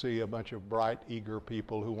good to see a bunch of bright, eager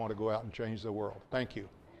people who want to go out and change the world. Thank you.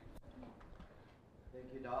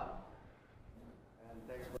 Thank you, Don. And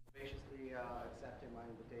thanks for graciously accepting my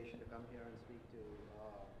invitation to come here and speak to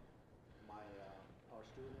our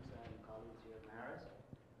students and colleagues here at Marist.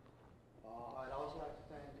 I'd also like to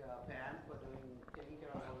thank Pam for taking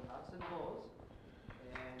care of all the nuts and bolts.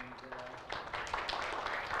 And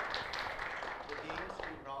the Dean,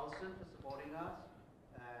 Steve Rolison, for supporting us.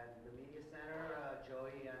 And the Media Center,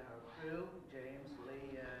 Joey and her crew, James,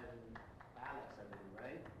 Lee, and Alex, I believe,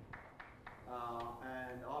 right?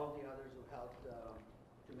 And all of the others who helped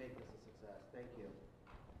to make this a success. Thank you.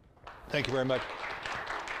 Thank you very much.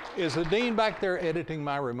 Is the dean back there editing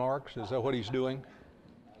my remarks? Is that what he's doing?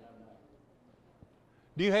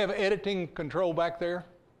 Do you have editing control back there?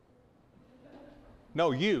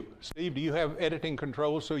 No, you. Steve, do you have editing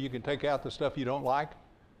control so you can take out the stuff you don't like?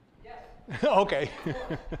 Okay.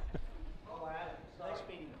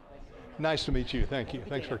 Nice to meet you. Thank you.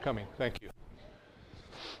 Thanks for coming. Thank you.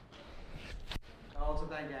 I also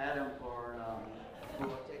thank Adam for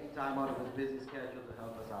taking time out of his busy schedule to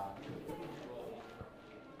help us out.